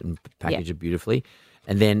re-iron it and package it beautifully.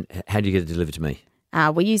 And then how do you get it delivered to me?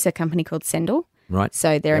 We use a company called Sendle. Right.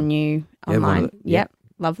 So they're a new online.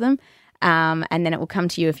 Love them. And then it will come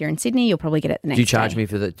to you if you're in Sydney. You'll probably get it the next day. Do you charge me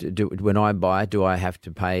for when I buy, do I have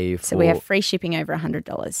to pay for? So we have free shipping over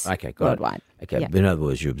 $100 worldwide. Okay. In other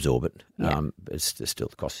words, you absorb it. But it's still,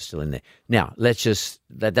 the cost is still in there. Now, let's just,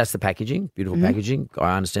 that's the packaging, beautiful packaging.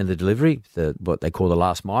 I understand the delivery, what they call the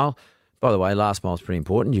last mile. By the way, last mile is pretty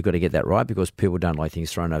important. You've got to get that right because people don't like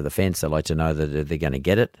things thrown over the fence. They like to know that they're going to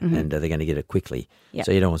get it and they're going to get it quickly. Yep.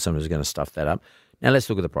 So you don't want someone who's going to stuff that up. Now let's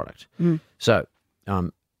look at the product. So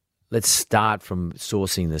let's start from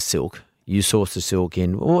sourcing the silk. You source the silk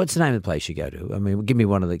in, what's the name of the place you go to? I mean, give me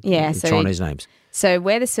one of the Chinese names. So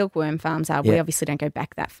where the silkworm farms are, we obviously don't go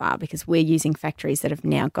back that far because we're using factories that have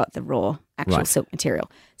now got the raw actual silk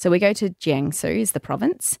material. So we go to Jiangsu is the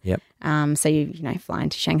province. Yep. So you fly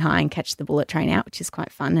into Shanghai and catch the bullet train out, which is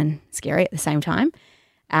quite fun and scary at the same time.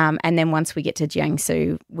 And then once we get to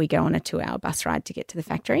Jiangsu, we go on a 2-hour bus ride to get to the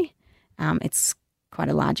factory. It's quite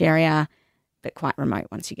a large area, but quite remote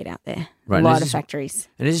once you get out there. Right. A lot of factories.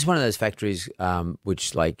 And is this one of those factories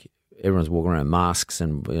which like everyone's walking around in masks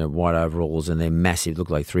and white overalls and they're massive, look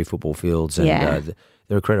like 3 football fields and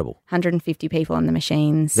they're incredible. 150 people on the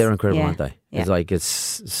machines. They're incredible, aren't they? Yeah.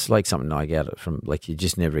 It's like something I get from, like you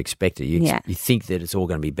just never expect it. You think that it's all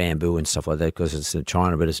going to be bamboo and stuff like that because it's in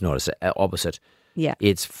China, but it's not. It's the opposite. Yeah.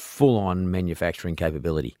 It's full-on manufacturing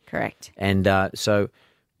capability. Correct. And so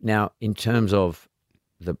now in terms of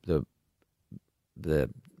the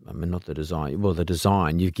not the design. Well, the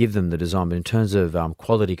design, you give them the design, but in terms of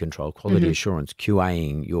quality control, quality assurance,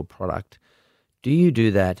 QAing your product, do you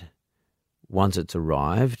do that once it's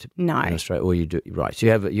arrived in Australia, or you do right? So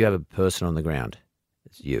you have a person on the ground.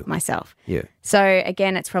 It's you, myself. Yeah. So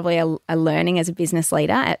again, it's probably a learning as a business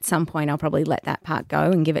leader. At some point, I'll probably let that part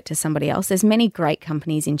go and give it to somebody else. There's many great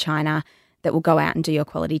companies in China that will go out and do your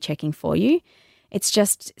quality checking for you. It's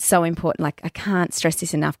just so important. Like, I can't stress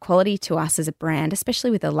this enough. Quality to us as a brand,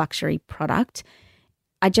 especially with a luxury product,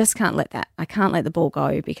 I just can't let that. I can't let the ball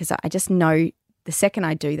go because I just know the second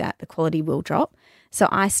I do that, the quality will drop. So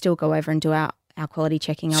I still go over and do our quality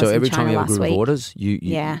checking. So every time you have a group of orders,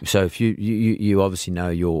 so if you obviously know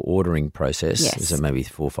your ordering process, so maybe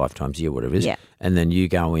 4 or 5 times a year, whatever it is, and then you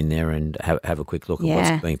go in there and have a quick look at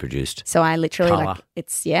what's being produced. So I literally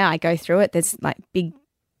I go through it. There's like big,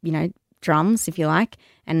 drums, if you like,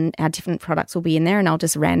 and our different products will be in there and I'll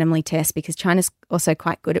just randomly test because China's also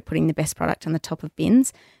quite good at putting the best product on the top of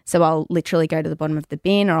bins. So I'll literally go to the bottom of the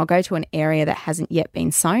bin or I'll go to an area that hasn't yet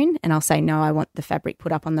been sewn and I'll say, no, I want the fabric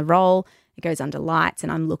put up on the roll. It goes under lights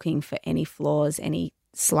and I'm looking for any flaws, any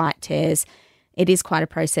slight tears. It is quite a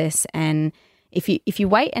process, and if you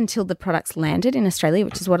wait until the product's landed in Australia,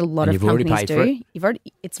 which is what a lot of companies do,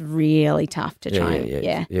 it's really tough to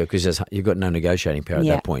try. Because you've got no negotiating power at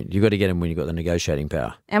that point. You've got to get them when you've got the negotiating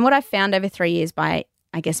power. And what I've found over 3 years by,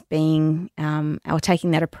 I guess, being or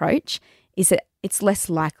taking that approach is that it's less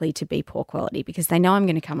likely to be poor quality because they know I'm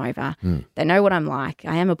going to come over. They know what I'm like.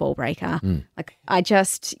 I am a ball breaker. Like I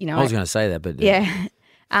just, I was going to say that, but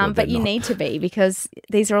but you need to be because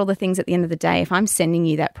these are all the things at the end of the day. If I'm sending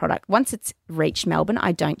you that product, once it's reached Melbourne,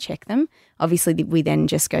 I don't check them. Obviously, we then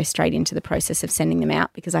just go straight into the process of sending them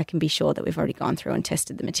out because I can be sure that we've already gone through and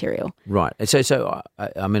tested the material. Right. So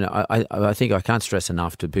I think I can't stress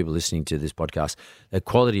enough to people listening to this podcast that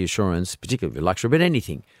quality assurance, particularly with luxury, but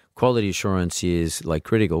anything, quality assurance is like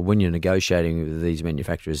critical when you're negotiating with these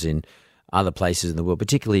manufacturers in other places in the world,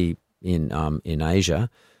 particularly in Asia.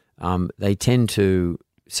 They tend to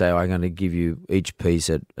say, I'm going to give you each piece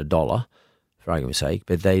at $1, for argument's sake,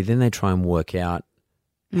 but they try and work out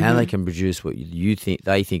how they can produce what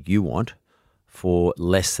they think you want for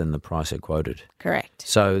less than the price they quoted. Correct.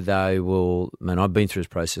 So they will, I've been through this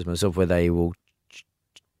process myself where they will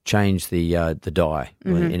changed the dye.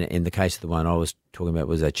 In the case of the one I was talking about,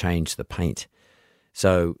 was they changed the paint.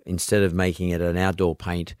 So instead of making it an outdoor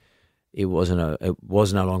paint, it was no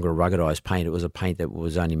longer a ruggedized paint. It was a paint that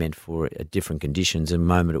was only meant for different conditions. And the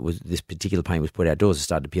moment this particular paint was put outdoors, it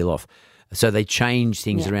started to peel off. So they changed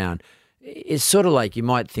things around. It's sort of like you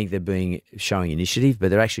might think they're showing initiative,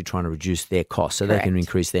 but they're actually trying to reduce their costs so Correct. they can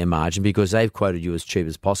increase their margin, because they've quoted you as cheap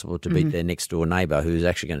as possible to beat their next door neighbour who's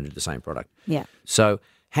actually going to do the same product. Yeah. So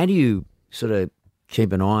how do you sort of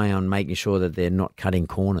keep an eye on making sure that they're not cutting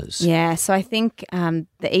corners? Yeah, so I think the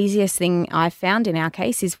easiest thing I've found in our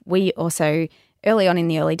case is we also, early on in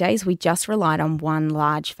the early days, we just relied on one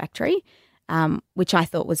large factory, which I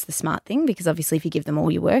thought was the smart thing, because obviously if you give them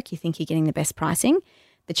all your work, you think you're getting the best pricing.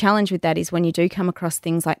 The challenge with that is when you do come across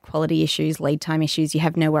things like quality issues, lead time issues, you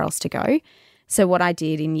have nowhere else to go. So what I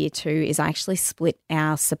did in year 2 is I actually split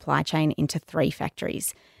our supply chain into 3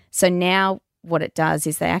 factories. So now what it does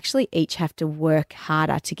is they actually each have to work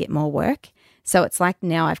harder to get more work. So it's like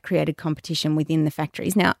now I've created competition within the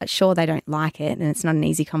factories. Now, sure, they don't like it and it's not an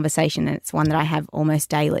easy conversation, and it's one that I have almost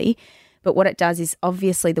daily. But what it does is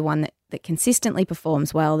obviously the one that consistently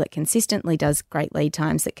performs well, that consistently does great lead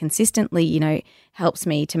times, that consistently, helps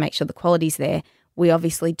me to make sure the quality's there, we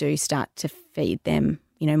obviously do start to feed them,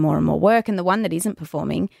 more and more work. And the one that isn't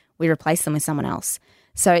performing, we replace them with someone else.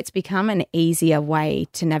 So it's become an easier way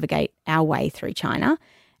to navigate our way through China.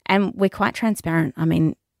 And we're quite transparent. I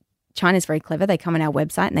mean, China's very clever. They come on our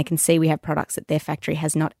website and they can see we have products that their factory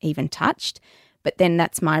has not even touched. But then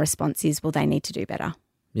that's my response is, well, they need to do better.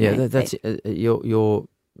 Yeah, that's you're.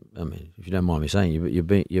 I mean, if you don't mind me saying,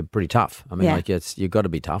 you're pretty tough. I mean, you've got to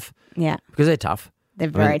be tough. Yeah, because they're tough. They're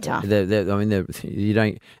very tough. You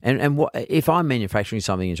don't. And what if I'm manufacturing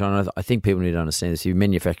something in China? I think people need to understand this. If you're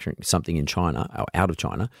manufacturing something in China or out of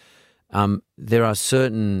China, there are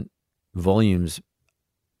certain volumes.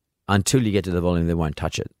 Until you get to the volume, they won't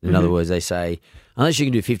touch it. In other words, they say unless you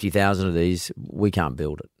can do 50,000 of these, we can't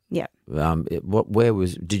build it. Yeah.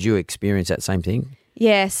 Did you experience that same thing?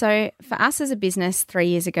 Yeah, so for us as a business 3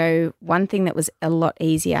 years ago, one thing that was a lot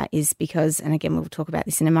easier is because, and again we'll talk about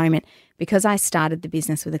this in a moment, because I started the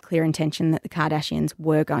business with a clear intention that the Kardashians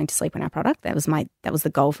were going to sleep on our product. That was the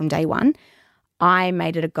goal from day one. I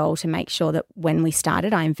made it a goal to make sure that when we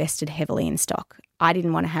started, I invested heavily in stock. I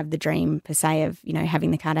didn't want to have the dream per se of,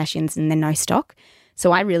 having the Kardashians and then no stock.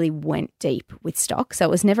 So I really went deep with stock. So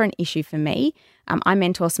it was never an issue for me. I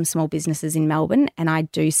mentor some small businesses in Melbourne, and I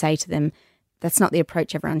do say to them, that's not the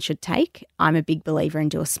approach everyone should take. I'm a big believer in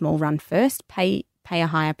do a small run first, pay a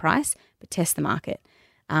higher price, but test the market.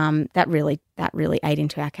 That really ate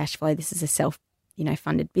into our cash flow. This is a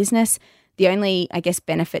self-funded business. The only,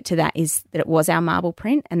 benefit to that is that it was our marble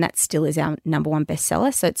print, and that still is our number one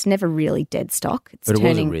bestseller. So it's never really dead stock. But it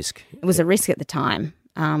was a risk. It was a risk at the time.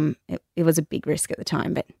 It was a big risk at the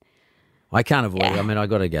time, but I can't avoid it. I mean, I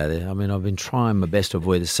got to go there. I mean, I've been trying my best to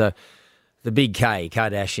avoid this. So the big K,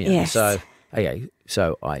 Kardashian. Yes. So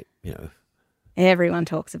everyone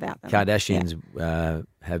talks about them. Kardashians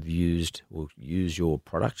have used or use your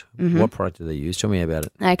product. What product do they use? Tell me about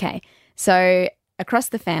it. Okay. So across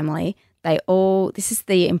the family, this is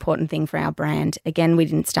the important thing for our brand. Again, we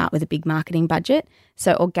didn't start with a big marketing budget.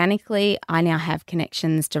 So organically, I now have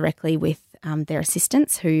connections directly with their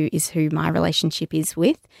assistants, who my relationship is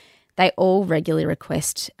with. They all regularly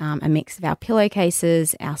request a mix of our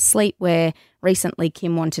pillowcases, our sleepwear. Recently,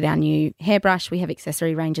 Kim wanted our new hairbrush. We have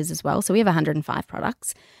accessory ranges as well. So we have 105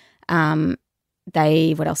 products. What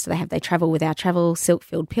else do they have? They travel with our travel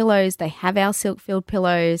silk-filled pillows. They have our silk-filled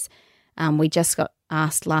pillows. We just got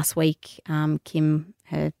asked last week, Kim,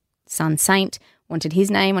 her son Saint, wanted his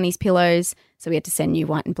name on his pillows. So we had to send new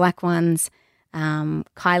white and black ones.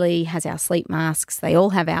 Kylie has our sleep masks. They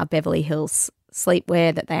all have our Beverly Hills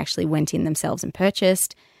sleepwear that they actually went in themselves and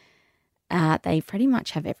purchased. They pretty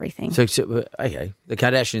much have everything. So okay, the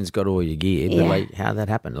Kardashians got all your gear, but how did that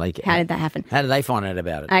happen? How did that happen? How did they find out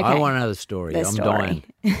about it? Okay. I want to know the story. I'm dying.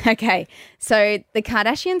 Okay, so the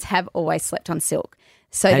Kardashians have always slept on silk.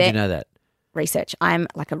 So how did you know that? Research. I'm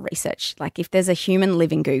like a research. Like if there's a human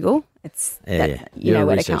living Google, it's you know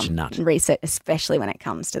where to come. Nut. Research, especially when it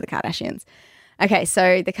comes to the Kardashians. Okay,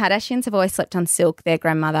 so the Kardashians have always slept on silk. Their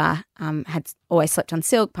grandmother had always slept on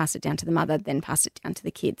silk, passed it down to the mother, then passed it down to the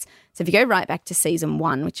kids. So if you go right back to season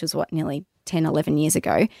 1, which was nearly 10, 11 years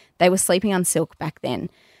ago, they were sleeping on silk back then.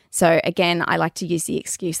 So again, I like to use the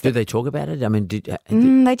excuse that... Did they talk about it? I mean,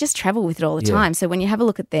 they just travel with it all the time. So when you have a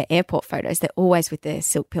look at their airport photos, they're always with their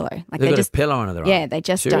silk pillow. Like they've got a pillow under their arm. Yeah, they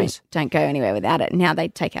just don't go anywhere without it. Now they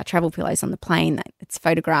take our travel pillows on the plane. It's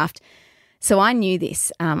photographed. So I knew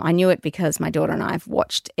this. I knew it because my daughter and I have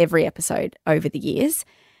watched every episode over the years.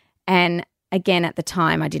 And again, at the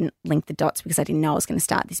time, I didn't link the dots because I didn't know I was going to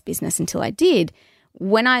start this business until I did.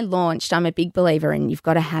 When I launched, I'm a big believer in you've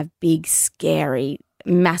got to have big, scary,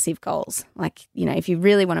 massive goals. Like, if you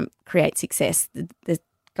really want to create success, the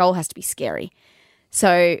goal has to be scary.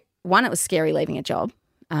 So one, it was scary leaving a job.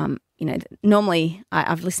 Normally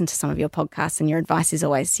I've listened to some of your podcasts and your advice is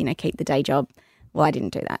always, keep the day job. Well, I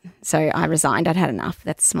didn't do that. So I resigned. I'd had enough.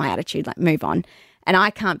 That's my attitude, like move on. And I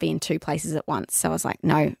can't be in two places at once. So I was like,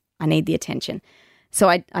 no, I need the attention. So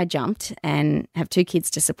I jumped and have 2 kids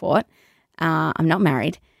to support. I'm not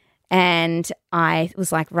married. And I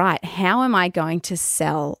was like, right, how am I going to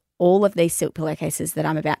sell all of these silk pillowcases that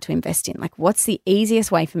I'm about to invest in? Like, what's the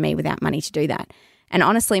easiest way for me without money to do that? And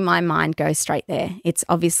honestly, my mind goes straight there. It's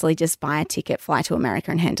obviously just buy a ticket, fly to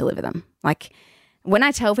America and hand deliver them. Like, when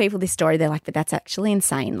I tell people this story, they're like, but that's actually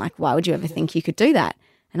insane. Like, why would you ever think you could do that?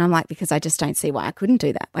 And I'm like, because I just don't see why I couldn't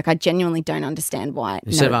do that. Like, I genuinely don't understand why.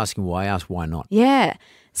 Instead of asking why, ask why not. Yeah.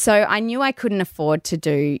 So I knew I couldn't afford to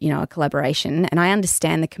do, a collaboration, and I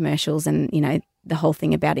understand the commercials and, the whole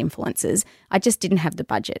thing about influencers. I just didn't have the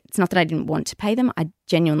budget. It's not that I didn't want to pay them. I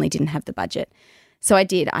genuinely didn't have the budget. So I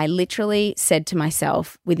did. I literally said to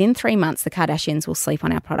myself, within 3 months, the Kardashians will sleep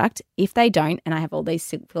on our product. If they don't, and I have all these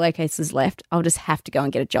silk pillowcases left, I'll just have to go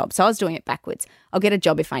and get a job. So I was doing it backwards. I'll get a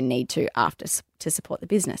job if I need to after to support the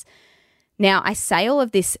business. Now, I say all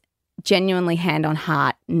of this genuinely hand on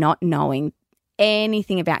heart, not knowing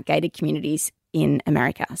anything about gated communities in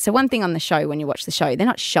America. So one thing on the show, when you watch the show, they're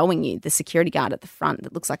not showing you the security guard at the front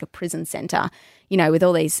that looks like a prison center, with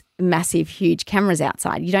all these massive, huge cameras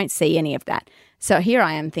outside. You don't see any of that. So here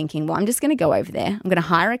I am thinking, well, I'm just going to go over there. I'm going to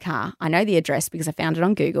hire a car. I know the address because I found it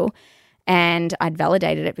on Google, and I'd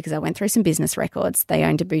validated it because I went through some business records. They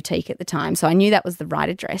owned a boutique at the time. So I knew that was the right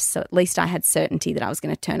address. So at least I had certainty that I was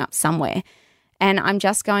going to turn up somewhere. And I'm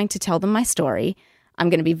just going to tell them my story. I'm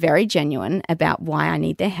going to be very genuine about why I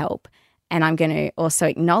need their help. And I'm going to also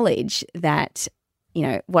acknowledge that,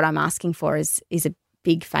 what I'm asking for is a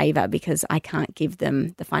big favor because I can't give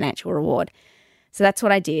them the financial reward. So that's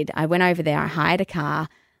what I did. I went over there. I hired a car.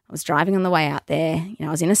 I was driving on the way out there. I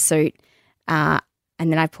was in a suit. And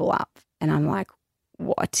then I pull up and I'm like,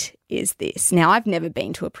 what is this? Now, I've never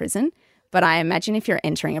been to a prison, but I imagine if you're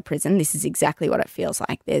entering a prison, this is exactly what it feels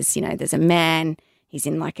like. There's a man. He's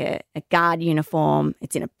in like a guard uniform.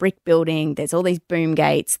 It's in a brick building. There's all these boom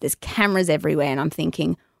gates. There's cameras everywhere. And I'm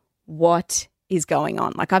thinking, what is going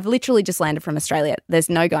on? Like, I've literally just landed from Australia. There's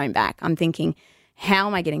no going back. I'm thinking, how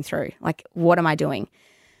am I getting through? Like, what am I doing?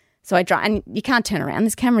 So I drive, and you can't turn around.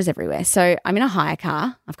 There's cameras everywhere. So I'm in a hire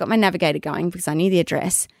car. I've got my navigator going because I knew the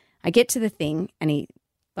address. I get to the thing and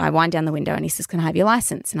I wind down the window and he says, can I have your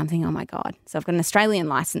license? And I'm thinking, oh my God. So I've got an Australian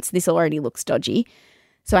license. This already looks dodgy.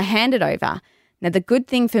 So I hand it over. Now, the good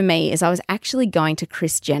thing for me is I was actually going to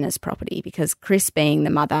Kris Jenner's property because Kris, being the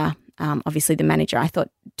mother, obviously the manager, I thought,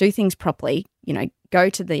 do things properly, go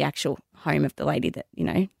to the actual home of the lady that,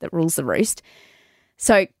 that rules the roost.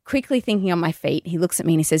 So quickly thinking on my feet, he looks at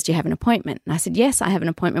me and he says, do you have an appointment? And I said, yes, I have an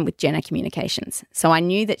appointment with Jenner Communications. So I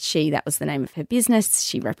knew that that was the name of her business.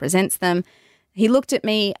 She represents them. He looked at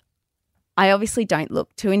me. I obviously don't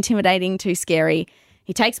look too intimidating, too scary.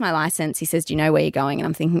 He takes my license. He says, do you know where you're going? And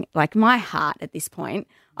I'm thinking, like, my heart at this point,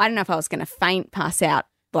 I don't know if I was going to faint, pass out,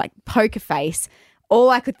 like poker face. All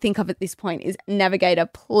I could think of at this point is, navigator,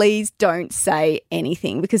 please don't say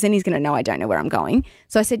anything because then he's going to know I don't know where I'm going.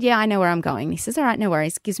 So I said, yeah, I know where I'm going. He says, all right, no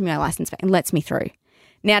worries, gives me my license back and lets me through.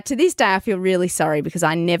 Now, to this day, I feel really sorry because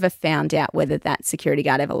I never found out whether that security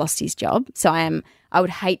guard ever lost his job. So I would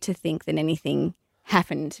hate to think that anything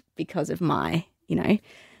happened because of my,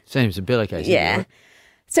 Seems a pillowcase. Yeah. Right?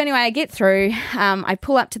 So anyway, I get through. I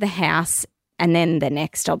pull up to the house. And then the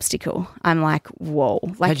next obstacle, I'm like, whoa.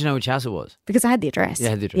 Like, how'd you know which house it was? Because I had the address. Yeah, I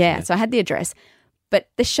had the address. Yeah, so I had the address. But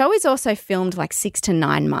the show is also filmed like 6 to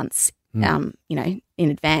 9 months, in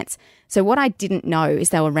advance. So what I didn't know is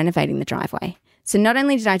they were renovating the driveway. So not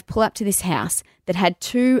only did I pull up to this house that had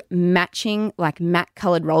 2 matching, like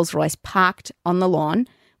matte-coloured Rolls Royce parked on the lawn,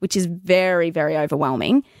 which is very, very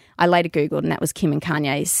overwhelming. I later Googled and that was Kim and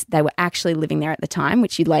Kanye's. They were actually living there at the time,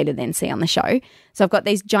 which you'd later then see on the show. So I've got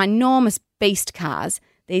these ginormous beast cars,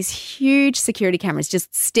 these huge security cameras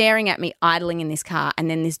just staring at me idling in this car, and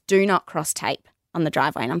then this do not cross tape on the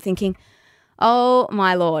driveway. And I'm thinking, oh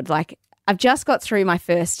my Lord, like I've just got through my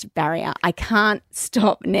first barrier. I can't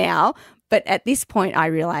stop now. But at this point I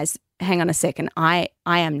realized, hang on a second, I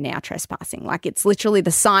am now trespassing. Like it's literally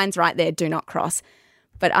the signs right there, do not cross.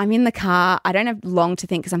 But I'm in the car. I don't have long to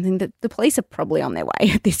think because I'm thinking that the police are probably on their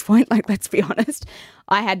way at this point. Like, let's be honest.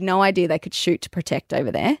 I had no idea they could shoot to protect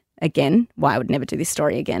over there. Again, why I would never do this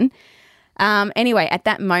story again. Anyway, at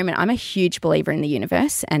that moment, I'm a huge believer in the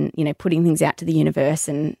universe and, putting things out to the universe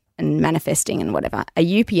and manifesting and whatever.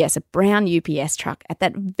 A brown UPS truck at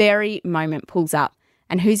that very moment pulls up,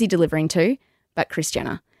 and who's he delivering to but Kris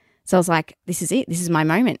Jenner? So I was like, this is it. This is my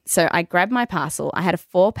moment. So I grabbed my parcel. I had a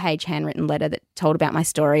 4-page handwritten letter that told about my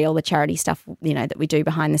story, all the charity stuff, that we do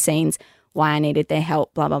behind the scenes, why I needed their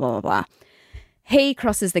help, blah, blah, blah, blah, blah. He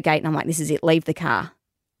crosses the gate and I'm like, this is it. Leave the car.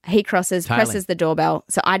 He crosses, presses the doorbell.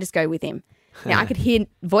 So I just go with him. Now, I could hear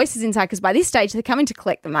voices inside because by this stage they're coming to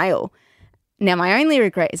collect the mail. Now, my only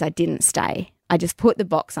regret is I didn't stay. I just put the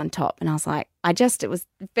box on top and I was like, it was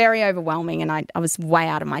very overwhelming and I was way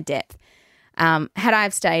out of my depth. Had I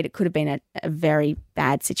have stayed, it could have been a very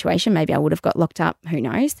bad situation. Maybe I would have got locked up. Who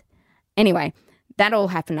knows? Anyway, that all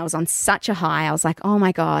happened. I was on such a high. I was like, oh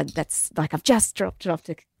my God, that's like I've just dropped it off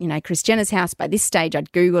to, Kris Jenner's house. By this stage,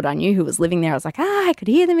 I'd Googled. I knew who was living there. I was like, I could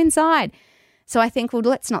hear them inside. So I think, well,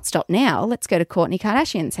 let's not stop now. Let's go to Kourtney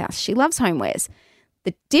Kardashian's house. She loves homewares.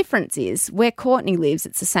 The difference is where Kourtney lives,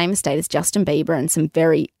 it's the same estate as Justin Bieber and some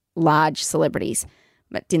very large celebrities,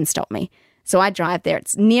 but didn't stop me. So I drive there.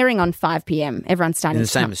 It's nearing on 5 p.m. Everyone's starting in the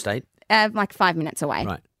same estate? Like 5 minutes away.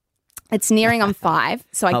 Right. It's nearing on 5.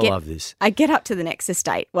 So I love this. I get up to the next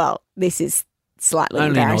estate. Well, this is slightly Only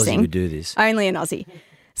embarrassing. Only an Aussie would do this. Only an Aussie.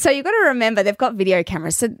 So you've got to remember they've got video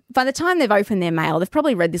cameras. So by the time they've opened their mail, they've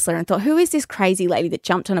probably read this letter and thought, who is this crazy lady that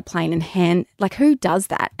jumped on a plane and who does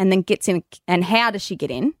that and then gets in? And how does she get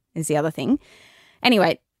in is the other thing.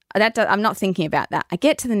 Anyway, I'm not thinking about that. I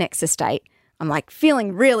get to the next estate. I'm like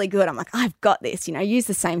feeling really good. I'm like, I've got this, use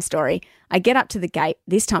the same story. I get up to the gate.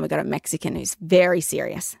 This time I got a Mexican who's very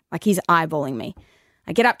serious. Like he's eyeballing me.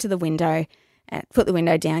 I get up to the window, put the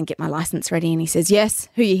window down, get my license ready. And he says, yes,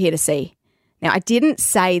 who are you here to see? Now, I didn't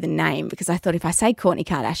say the name because I thought if I say Kourtney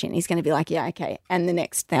Kardashian, he's going to be like, yeah, okay. And the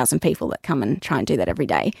next 1,000 people that come and try and do that every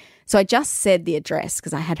day. So I just said the address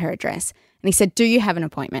because I had her address. And he said, do you have an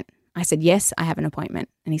appointment? I said, yes, I have an appointment.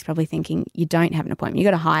 And he's probably thinking, you don't have an appointment. You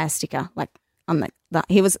got a hire sticker. Like on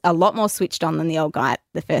he was a lot more switched on than the old guy at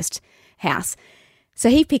the first house.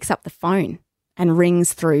 So he picks up the phone and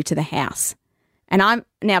rings through to the house. And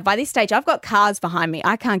now by this stage, I've got cars behind me.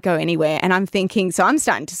 I can't go anywhere. And I'm thinking, so I'm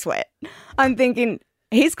starting to sweat. I'm thinking,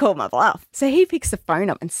 he's called my bluff. So he picks the phone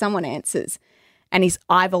up and someone answers and he's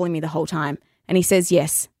eyeballing me the whole time. And he says,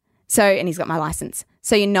 yes. And he's got my license.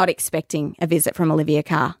 So you're not expecting a visit from Olivia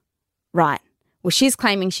Carr. Right. Well, she's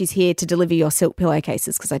claiming she's here to deliver your silk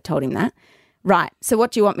pillowcases because I told him that. Right. So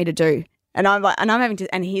what do you want me to do? And I'm like,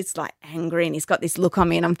 and he's like angry and he's got this look on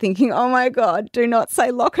me and I'm thinking, oh my God, do not say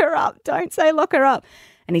lock her up. Don't say lock her up.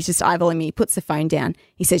 And he's just eyeballing me. He puts the phone down.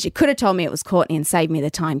 He says, you could have told me it was Kourtney and saved me the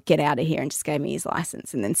time. Get out of here, and just gave me his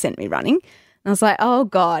license and then sent me running. And I was like, oh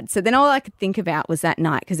God. So then all I could think about was that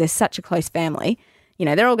night, because they're such a close family,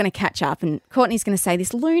 they're all going to catch up and Kourtney's going to say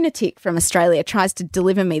this lunatic from Australia tries to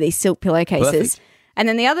deliver me these silk pillowcases. Perfect. And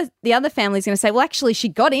then the other family's going to say, well, actually, she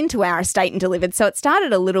got into our estate and delivered. So it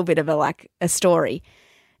started a little bit of a story.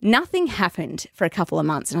 Nothing happened for a couple of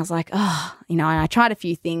months. And I was like, and I tried a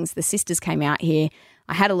few things. The sisters came out here.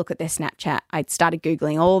 I had a look at their Snapchat. I started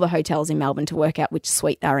Googling all the hotels in Melbourne to work out which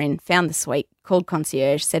suite they're in, found the suite, called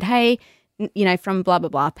concierge, said, hey, from blah, blah,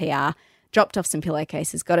 blah, PR, dropped off some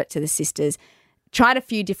pillowcases, got it to the sisters, tried a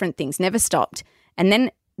few different things, never stopped. And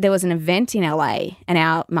then there was an event in LA and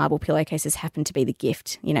our marble pillowcases happened to be the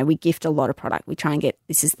gift. We gift a lot of product. We try and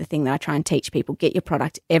this is the thing that I try and teach people, get your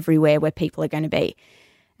product everywhere where people are going to be.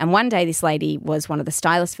 And one day this lady was one of the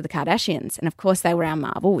stylists for the Kardashians. And of course they were our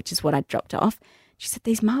marble, which is what I dropped off. She said,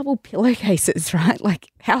 these marble pillowcases, right?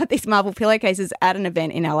 Like how are these marble pillowcases at an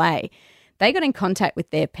event in LA? They got in contact with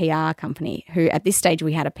their PR company, who at this stage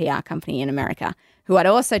we had a PR company in America, who I'd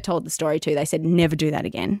also told the story to. They said, never do that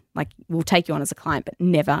again. Like, we'll take you on as a client, but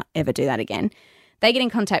never, ever do that again. They get in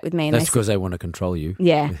contact with me. And that's because they want to control you.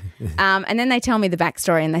 Yeah. And then they tell me the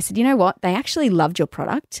backstory and they said, you know what? They actually loved your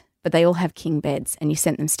product, but they all have king beds and you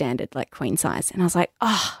sent them standard, like queen size. And I was like,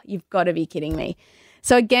 you've got to be kidding me.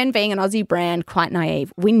 So again, being an Aussie brand, quite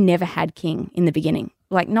naive, we never had king in the beginning.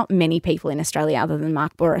 Like not many people in Australia other than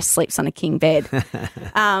Mark Bouris sleeps on a king bed.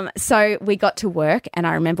 So we got to work and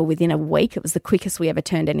I remember within a week, it was the quickest we ever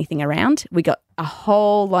turned anything around. We got a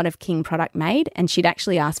whole lot of king product made and she'd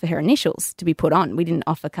actually asked for her initials to be put on. We didn't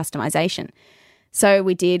offer customization. So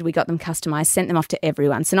we did, we got them customized, sent them off to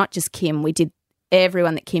everyone. So not just Kim, we did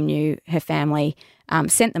everyone that Kim knew, her family,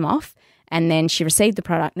 sent them off. And then she received the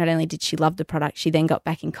product. Not only did she love the product, she then got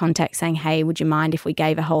back in contact saying, hey, would you mind if we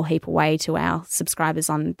gave a whole heap away to our subscribers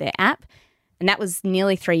on their app? And that was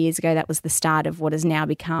nearly 3 years ago. That was the start of what has now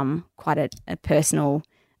become quite a personal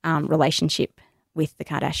relationship with the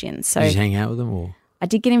Kardashians. So did you hang out with them or? I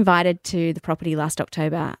did get invited to the property last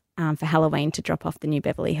October for Halloween to drop off the new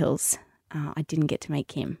Beverly Hills. I didn't get to meet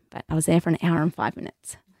Kim, but I was there for an hour and 5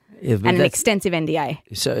 minutes. Yeah, and an extensive NDA.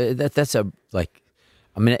 So that's a, like,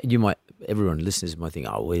 I mean, everyone listeners might think,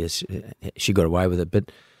 oh, well, yes, she got away with it.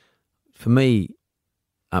 But for me,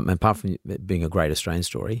 apart from it being a great Australian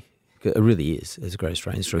story, it really is. It's a great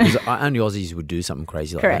Australian story because only Aussies would do something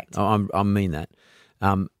crazy like Correct. that. I mean that.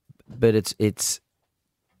 But it's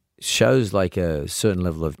shows like a certain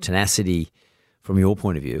level of tenacity from your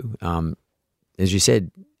point of view. As you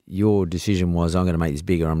said, your decision was, I'm going to make this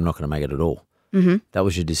bigger. I'm not going to make it at all. Mm-hmm. That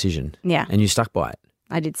was your decision. Yeah. And you stuck by it.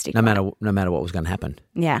 I did stick no by matter it. no matter what was going to happen.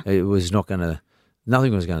 Yeah. It was not going to.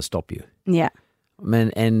 Nothing was going to stop you. Yeah.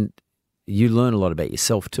 And you learn a lot about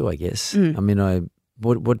yourself too, I guess. Mm. I mean,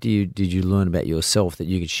 what did you learn about yourself that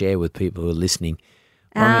you could share with people who are listening,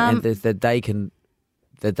 and that they can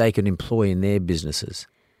employ in their businesses?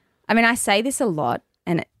 I mean, I say this a lot,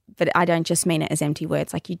 but I don't just mean it as empty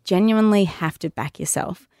words. Like, you genuinely have to back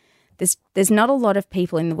yourself. There's not a lot of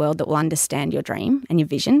people in the world that will understand your dream and your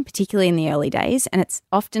vision, particularly in the early days, and it's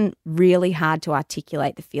often really hard to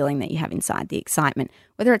articulate the feeling that you have inside, the excitement,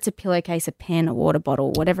 whether it's a pillowcase, a pen, a water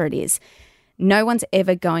bottle, whatever it is. No one's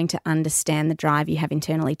ever going to understand the drive you have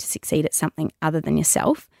internally to succeed at something other than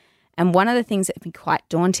yourself. And one of the things that can be quite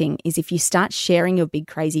daunting is if you start sharing your big,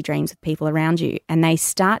 crazy dreams with people around you and they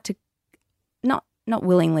start to, not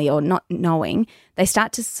willingly or not knowing, they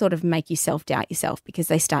start to sort of make you self-doubt yourself because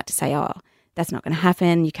they start to say, oh, that's not going to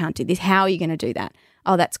happen. You can't do this. How are you going to do that?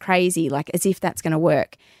 Oh, that's crazy, like as if that's going to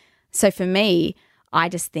work. So for me, I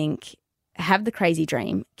just think have the crazy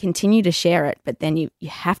dream, continue to share it, but then you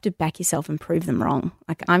have to back yourself and prove them wrong.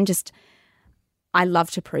 Like I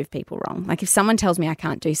love to prove people wrong. Like if someone tells me I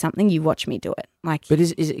can't do something, you watch me do it. Like, but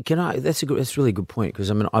that's a really good point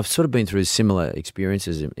because I mean I've sort of been through similar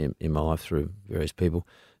experiences in my life through various people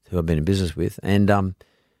who I've been in business with, and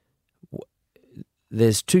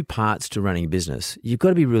there's two parts to running a business. You've got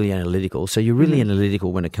to be really analytical. So you're really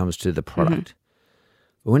analytical when it comes to the product. Mm-hmm.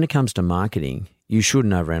 But when it comes to marketing, you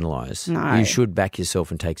shouldn't overanalyze. No. You should back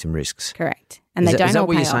yourself and take some risks. Correct. And is that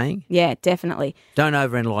what you're saying? Yeah, definitely. Don't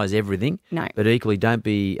overanalyze everything. No. But equally, don't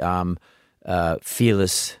be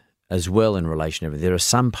fearless as well in relation to everything. There are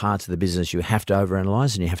some parts of the business you have to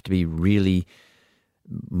overanalyze and you have to be really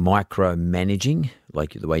micromanaging,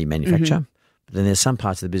 like the way you manufacture. Mm-hmm. But then there's some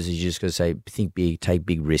parts of the business you just got to say, think big, take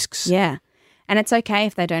big risks. Yeah. And it's okay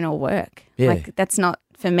if they don't all work. Yeah. Like that's not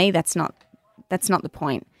the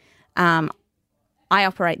point. I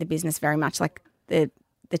operate the business very much like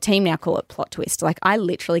the team now call it plot twist. Like I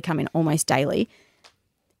literally come in almost daily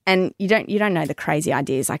and you don't know the crazy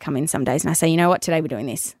ideas. I come in some days and I say, you know what, today we're doing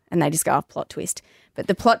this. And they just go, oh, plot twist. But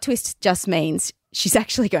the plot twist just means she's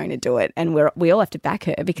actually going to do it and we all have to back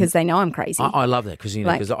her because they know I'm crazy. I love that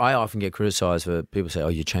because I often get criticised for people say, oh,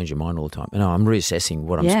 you change your mind all the time. No, I'm reassessing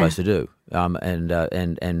what I'm supposed to do. And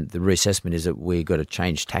the reassessment is that we've got to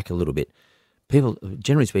change tack a little bit. People,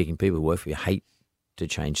 generally speaking, people who work for you hate to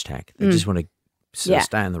change tack. They just want to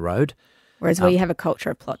stay on the road. Whereas where you have a culture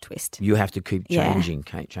of plot twist. You have to keep changing.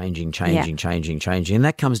 And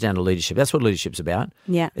that comes down to leadership. That's what leadership's about.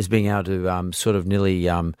 Yeah. Is being able to sort of nearly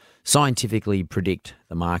scientifically predict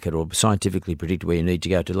the market or scientifically predict where you need to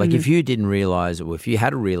go to. Like if you didn't realise or if you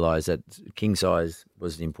had to realise that king size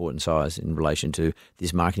was the important size in relation to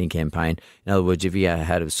this marketing campaign, in other words, if you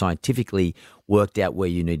had scientifically worked out where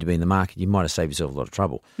you need to be in the market, you might have saved yourself a lot of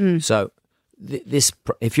trouble. So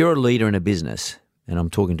if you're a leader in a business, and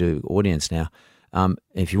I'm talking to audience now,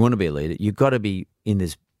 if you want to be a leader, you've got to be in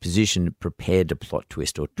this position prepared to plot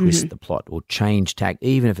twist or twist the plot or change tack,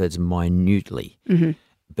 even if it's minutely. Mm-hmm.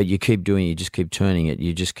 But you keep doing it, you just keep turning it,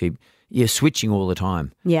 you're switching all the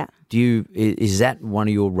time. Yeah. Is that one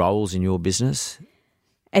of your roles in your business?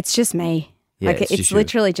 It's just me. Yeah, like it's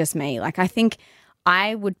literally just me. Like I think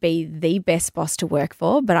I would be the best boss to work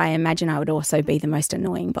for, but I imagine I would also be the most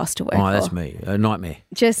annoying boss to work for. Oh, that's me. A nightmare.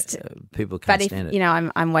 Just people can't stand it. You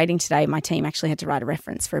know, I'm waiting today. My team actually had to write a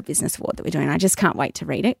reference for a business award that we're doing. I just can't wait to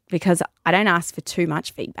read it because I don't ask for too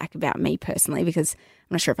much feedback about me personally because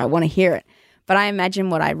I'm not sure if I want to hear it. But I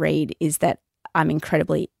imagine what I read is that I'm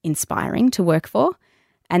incredibly inspiring to work for,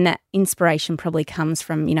 and that inspiration probably comes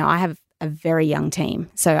from, you know, I have a very young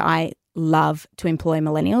team, so I love to employ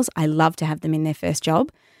millennials. I love to have them in their first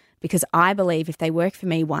job because I believe if they work for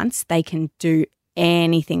me once, they can do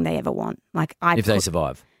anything they ever want. Like if they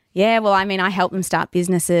survive. Yeah, well, I mean, I help them start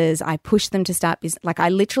businesses. I push them to start business. Like I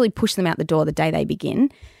literally push them out the door the day they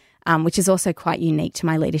begin, which is also quite unique to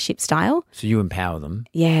my leadership style. So you empower them.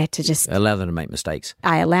 Yeah, to just allow them to make mistakes.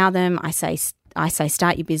 I allow them. I say,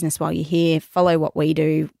 start your business while you're here. Follow what we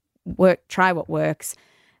do. try what works,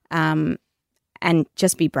 and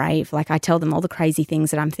just be brave. Like I tell them all the crazy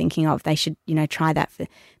things that I'm thinking of. They should, try that.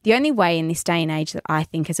 The only way in this day and age that I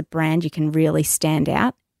think as a brand you can really stand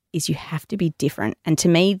out is you have to be different. And to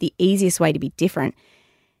me, the easiest way to be different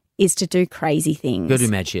is to do crazy things. Got to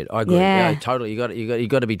do mad shit. I agree. Yeah. Totally. You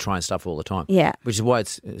got to be trying stuff all the time. Yeah. Which is why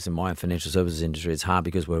it's in my financial services industry. It's hard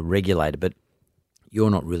because we're regulated, but you're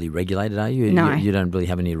not really regulated, are you? No. You don't really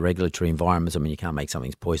have any regulatory environments. I mean, you can't make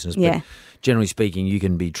something poisonous, Yeah. but generally speaking, you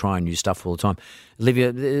can be trying new stuff all the time.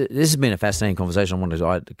 Olivia, this has been a fascinating conversation.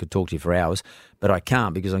 I could talk to you for hours, but I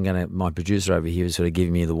can't because my producer over here is sort of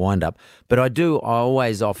giving me the wind up. But I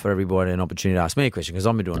always offer everybody an opportunity to ask me a question because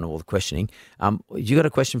I've been doing all the questioning. You got a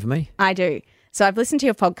question for me? I do. So I've listened to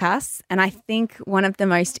your podcasts, and I think one of the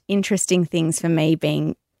most interesting things for me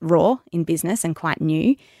being raw in business and quite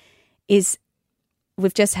new is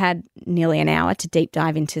we've just had nearly an hour to deep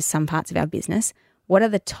dive into some parts of our business. What are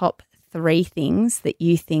the top 3 things that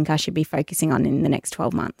you think I should be focusing on in the next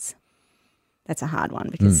 12 months? That's a hard one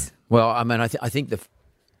because... Well, I mean, I think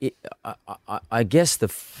I guess the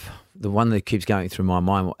one that keeps going through my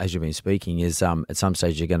mind as you've been speaking is at some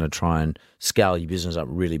stage you're going to try and scale your business up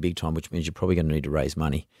really big time, which means you're probably going to need to raise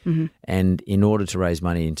money. Mm-hmm. And in order to raise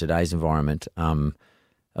money in today's environment,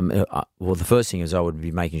 well, the first thing is I would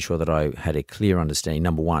be making sure that I had a clear understanding.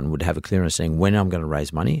 Number one, would have a clear understanding when I'm going to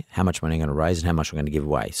raise money, how much money I'm going to raise, and how much I'm going to give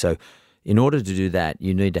away. So in order to do that,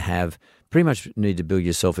 you need to build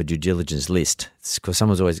yourself a due diligence list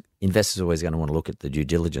because investors are always going to want to look at the due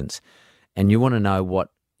diligence. And you want to know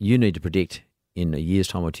what you need to predict in a year's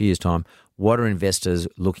time or 2 years' time. What are investors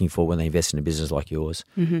looking for when they invest in a business like yours?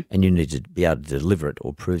 Mm-hmm. And you need to be able to deliver it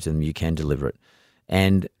or prove to them you can deliver it.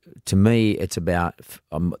 And to me, it's about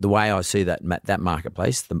the way I see that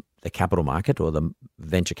marketplace, the capital market or the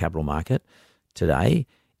venture capital market today,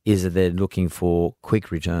 is that they're looking for quick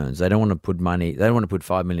returns. They don't want to put money. They don't want to put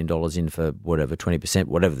 $5 million in for whatever 20%,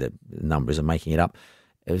 whatever the numbers are, making it up.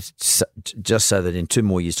 It's just so that in 2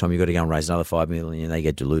 more years' time you've got to go and raise another $5 million and they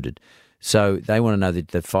get diluted. So they want to know that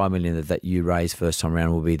the $5 million that you raise first time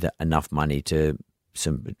around will be enough money to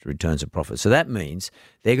some returns of profit. So that means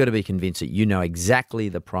they've got to be convinced that you know exactly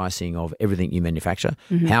the pricing of everything you manufacture.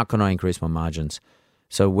 Mm-hmm. How can I increase my margins?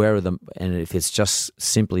 So where are them? And if it's just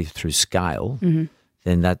simply through scale, mm-hmm.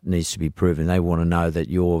 then that needs to be proven. They want to know that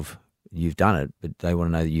you've done it, but they want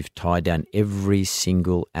to know that you've tied down every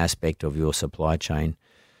single aspect of your supply chain,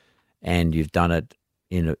 and you've done it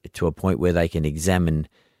to a point where they can examine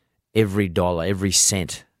every dollar, every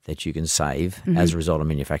cent that you can save mm-hmm. as a result of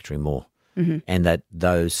manufacturing more. Mm-hmm. And that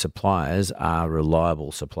those suppliers are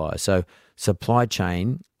reliable suppliers. So supply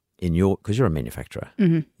chain because you're a manufacturer.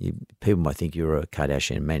 Mm-hmm. People might think you're a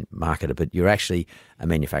Kardashian marketer, but you're actually a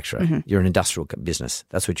manufacturer. Mm-hmm. You're an industrial business.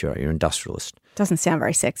 That's what you are. You're an industrialist. Doesn't sound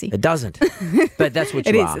very sexy. It doesn't, but that's what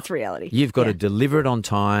you are. It is. It's reality. You've got to deliver it on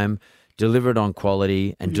time, deliver it on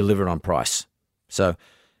quality, and mm-hmm. deliver it on price. So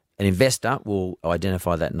an investor will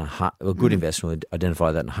identify that a good mm-hmm. investor will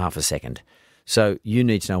identify that in half a second. So you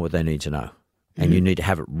need to know what they need to know, and mm-hmm. you need to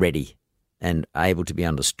have it ready and able to be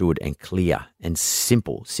understood and clear and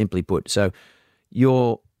simply put. So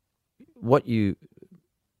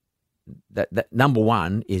that number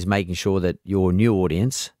one is making sure that your new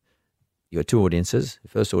audience, you got 2 audiences. The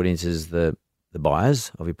first audience is the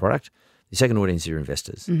buyers of your product. The second audience is your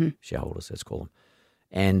investors, mm-hmm. shareholders, let's call them.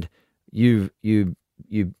 And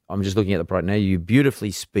I'm just looking at the product now. You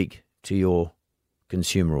beautifully speak to your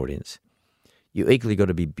consumer audience. You equally got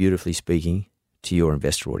to be beautifully speaking to your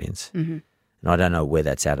investor audience. Mm-hmm. And I don't know where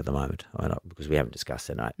that's at the moment because we haven't discussed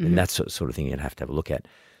that. Mm-hmm. And that's the sort of thing you'd have to have a look at.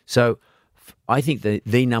 So I think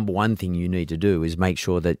the number one thing you need to do is make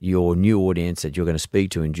sure that your new audience that you're going to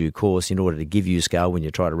speak to in due course in order to give you scale when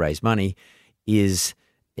you try to raise money is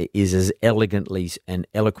as elegantly and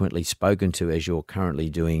eloquently spoken to as you're currently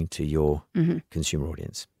doing to your mm-hmm. consumer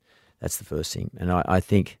audience. That's the first thing. And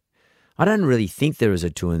I don't really think there is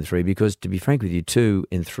a 2 and 3 because, to be frank with you, 2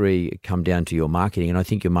 and 3 come down to your marketing, and I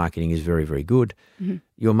think your marketing is very, very good. Mm-hmm.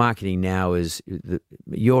 Your marketing now is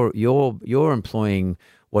you're employing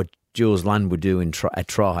what Jules Lund would do at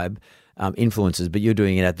Tribe, influencers, but you're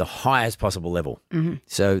doing it at the highest possible level. Mm-hmm.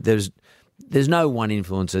 So there's no one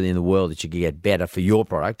influencer in the world that you can get better for your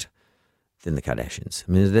product than the Kardashians.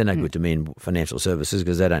 I mean, they're no good to me in financial services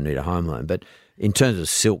because they don't need a home loan, but in terms of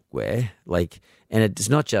silkwear, and it's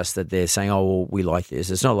not just that they're saying, oh, well, we like this.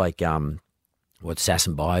 It's not like what Sass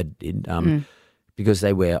and Bide did because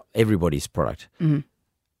they wear everybody's product. Mm-hmm.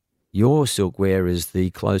 Your silkwear is the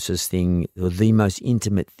closest thing or the most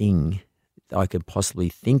intimate thing I could possibly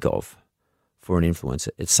think of for an influencer.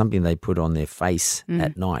 It's something they put on their face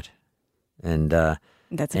at night. And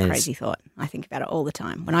That's a crazy thought. I think about it all the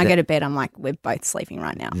time. When I go to bed, I'm like, we're both sleeping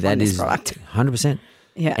right now on this product. 100%.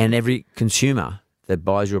 Yeah. And every consumer that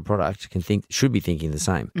buys your product should be thinking the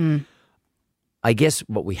same. I guess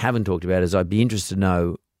what we haven't talked about is I'd be interested to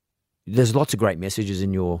know, there's lots of great messages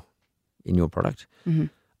in your product. Mm-hmm.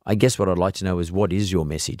 I guess what I'd like to know is, what is your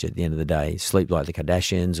message at the end of the day? Sleep like the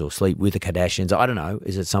Kardashians, or sleep with the Kardashians? I don't know.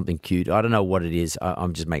 Is it something cute? I don't know what it is.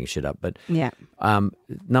 I'm just making shit up. But yeah.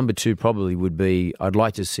 Number 2 probably would be, I'd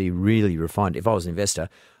like to see really refined. If I was an investor,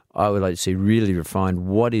 I would like to see really refined,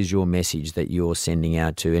 what is your message that you're sending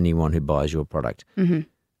out to anyone who buys your product?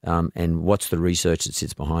 Mm-hmm. And what's the research that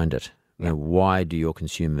sits behind it? Yeah. You know, why do your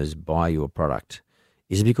consumers buy your product?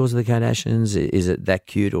 Is it because of the Kardashians? Is it that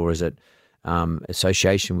cute, or is it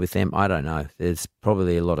association with them? I don't know. There's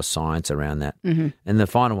probably a lot of science around that. Mm-hmm. And the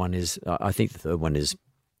final one is, I think the third one is,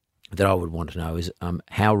 that I would want to know is,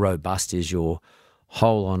 how robust is your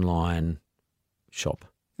whole online shop?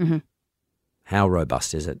 Mm-hmm. How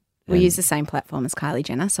robust is it? We use the same platform as Kylie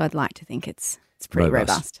Jenner, so I'd like to think it's pretty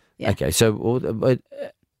robust. Yeah. Okay, so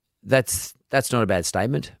that's not a bad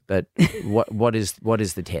statement, but what is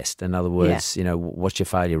the test? In other words, you know, what's your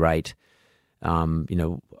failure rate? You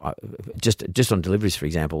know, just on deliveries, for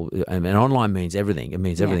example, and online means everything. It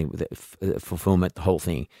means everything with fulfillment, the whole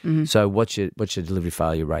thing. Mm-hmm. So what's your delivery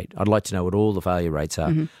failure rate? I'd like to know what all the failure rates are.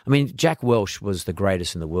 Mm-hmm. I mean, Jack Welch was the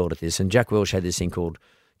greatest in the world at this, and Jack Welch had this thing called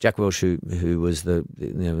Jack Welch, who was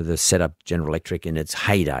the setup General Electric in its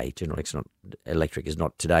heyday. General Electric is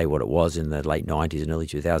not today what it was in the late 90s and early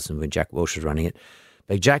 2000s when Jack Welch was running it.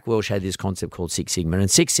 But Jack Welch had this concept called Six Sigma, and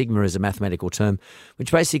Six Sigma is a mathematical term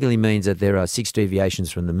which basically means that there are 6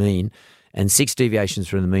 deviations from the mean, and 6 deviations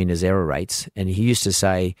from the mean is error rates. And he used to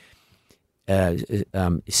say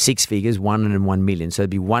 6 figures, 1 in 1 million. So it'd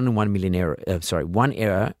be 1 in 1 million error. One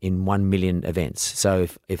error in 1 million events. So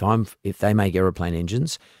if they make aeroplane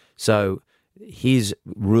engines, so his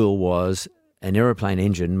rule was an aeroplane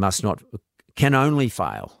engine can only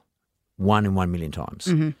fail 1 in 1 million times.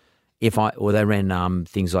 Mm-hmm. Or they ran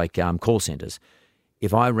things like call centers.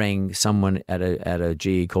 If I rang someone at a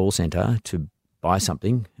GE call center to buy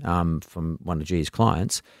something from one of GE's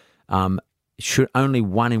clients, should only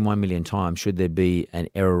 1 in 1 million times should there be an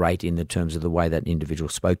error rate in the terms of the way that individual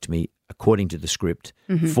spoke to me according to the script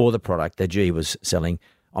for the product that GE was selling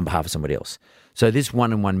on behalf of somebody else. So this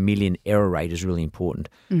 1 in 1 million error rate is really important.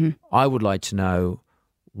 Mm-hmm. I would like to know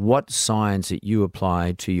what science that you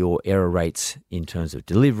apply to your error rates in terms of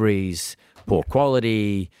deliveries, poor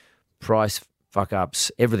quality, price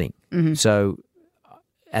fuck-ups, everything. Mm-hmm. So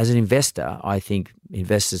as an investor, I think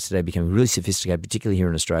investors today are becoming really sophisticated, particularly here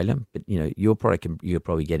in Australia. But, you know, your product, you'll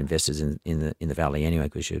probably get investors in the Valley anyway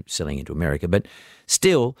because you're selling into America. But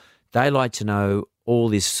still, they like to know all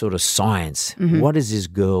this sort of science. Mm-hmm. What is this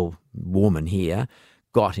woman here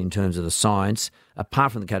got in terms of the science,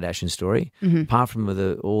 apart from the Kardashian story, apart from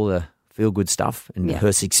all the feel-good stuff and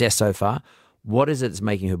her success so far? What is it that's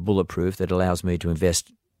making her bulletproof that allows me to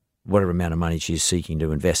invest whatever amount of money she's seeking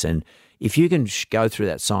to invest? And if you can go through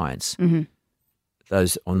that science, on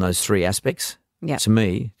those 3 aspects, to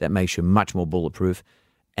me, that makes you much more bulletproof.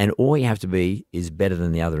 And all you have to be is better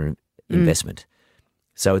than the other investment.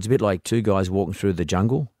 So it's a bit like 2 guys walking through the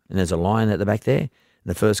jungle, and there's a lion at the back there. And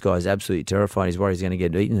the first guy is absolutely terrified. He's worried he's going to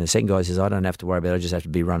get eaten. And the second guy says, I don't have to worry about it. I just have to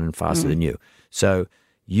be running faster than you. So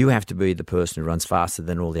you have to be the person who runs faster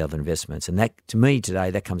than all the other investments. And that, to me today,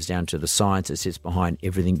 that comes down to the science that sits behind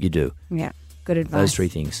everything you do. Yeah, good advice. Those 3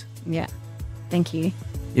 things. Yeah. Thank you.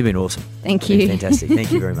 You've been awesome. Thank you. You've been fantastic.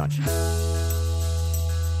 Thank you very much.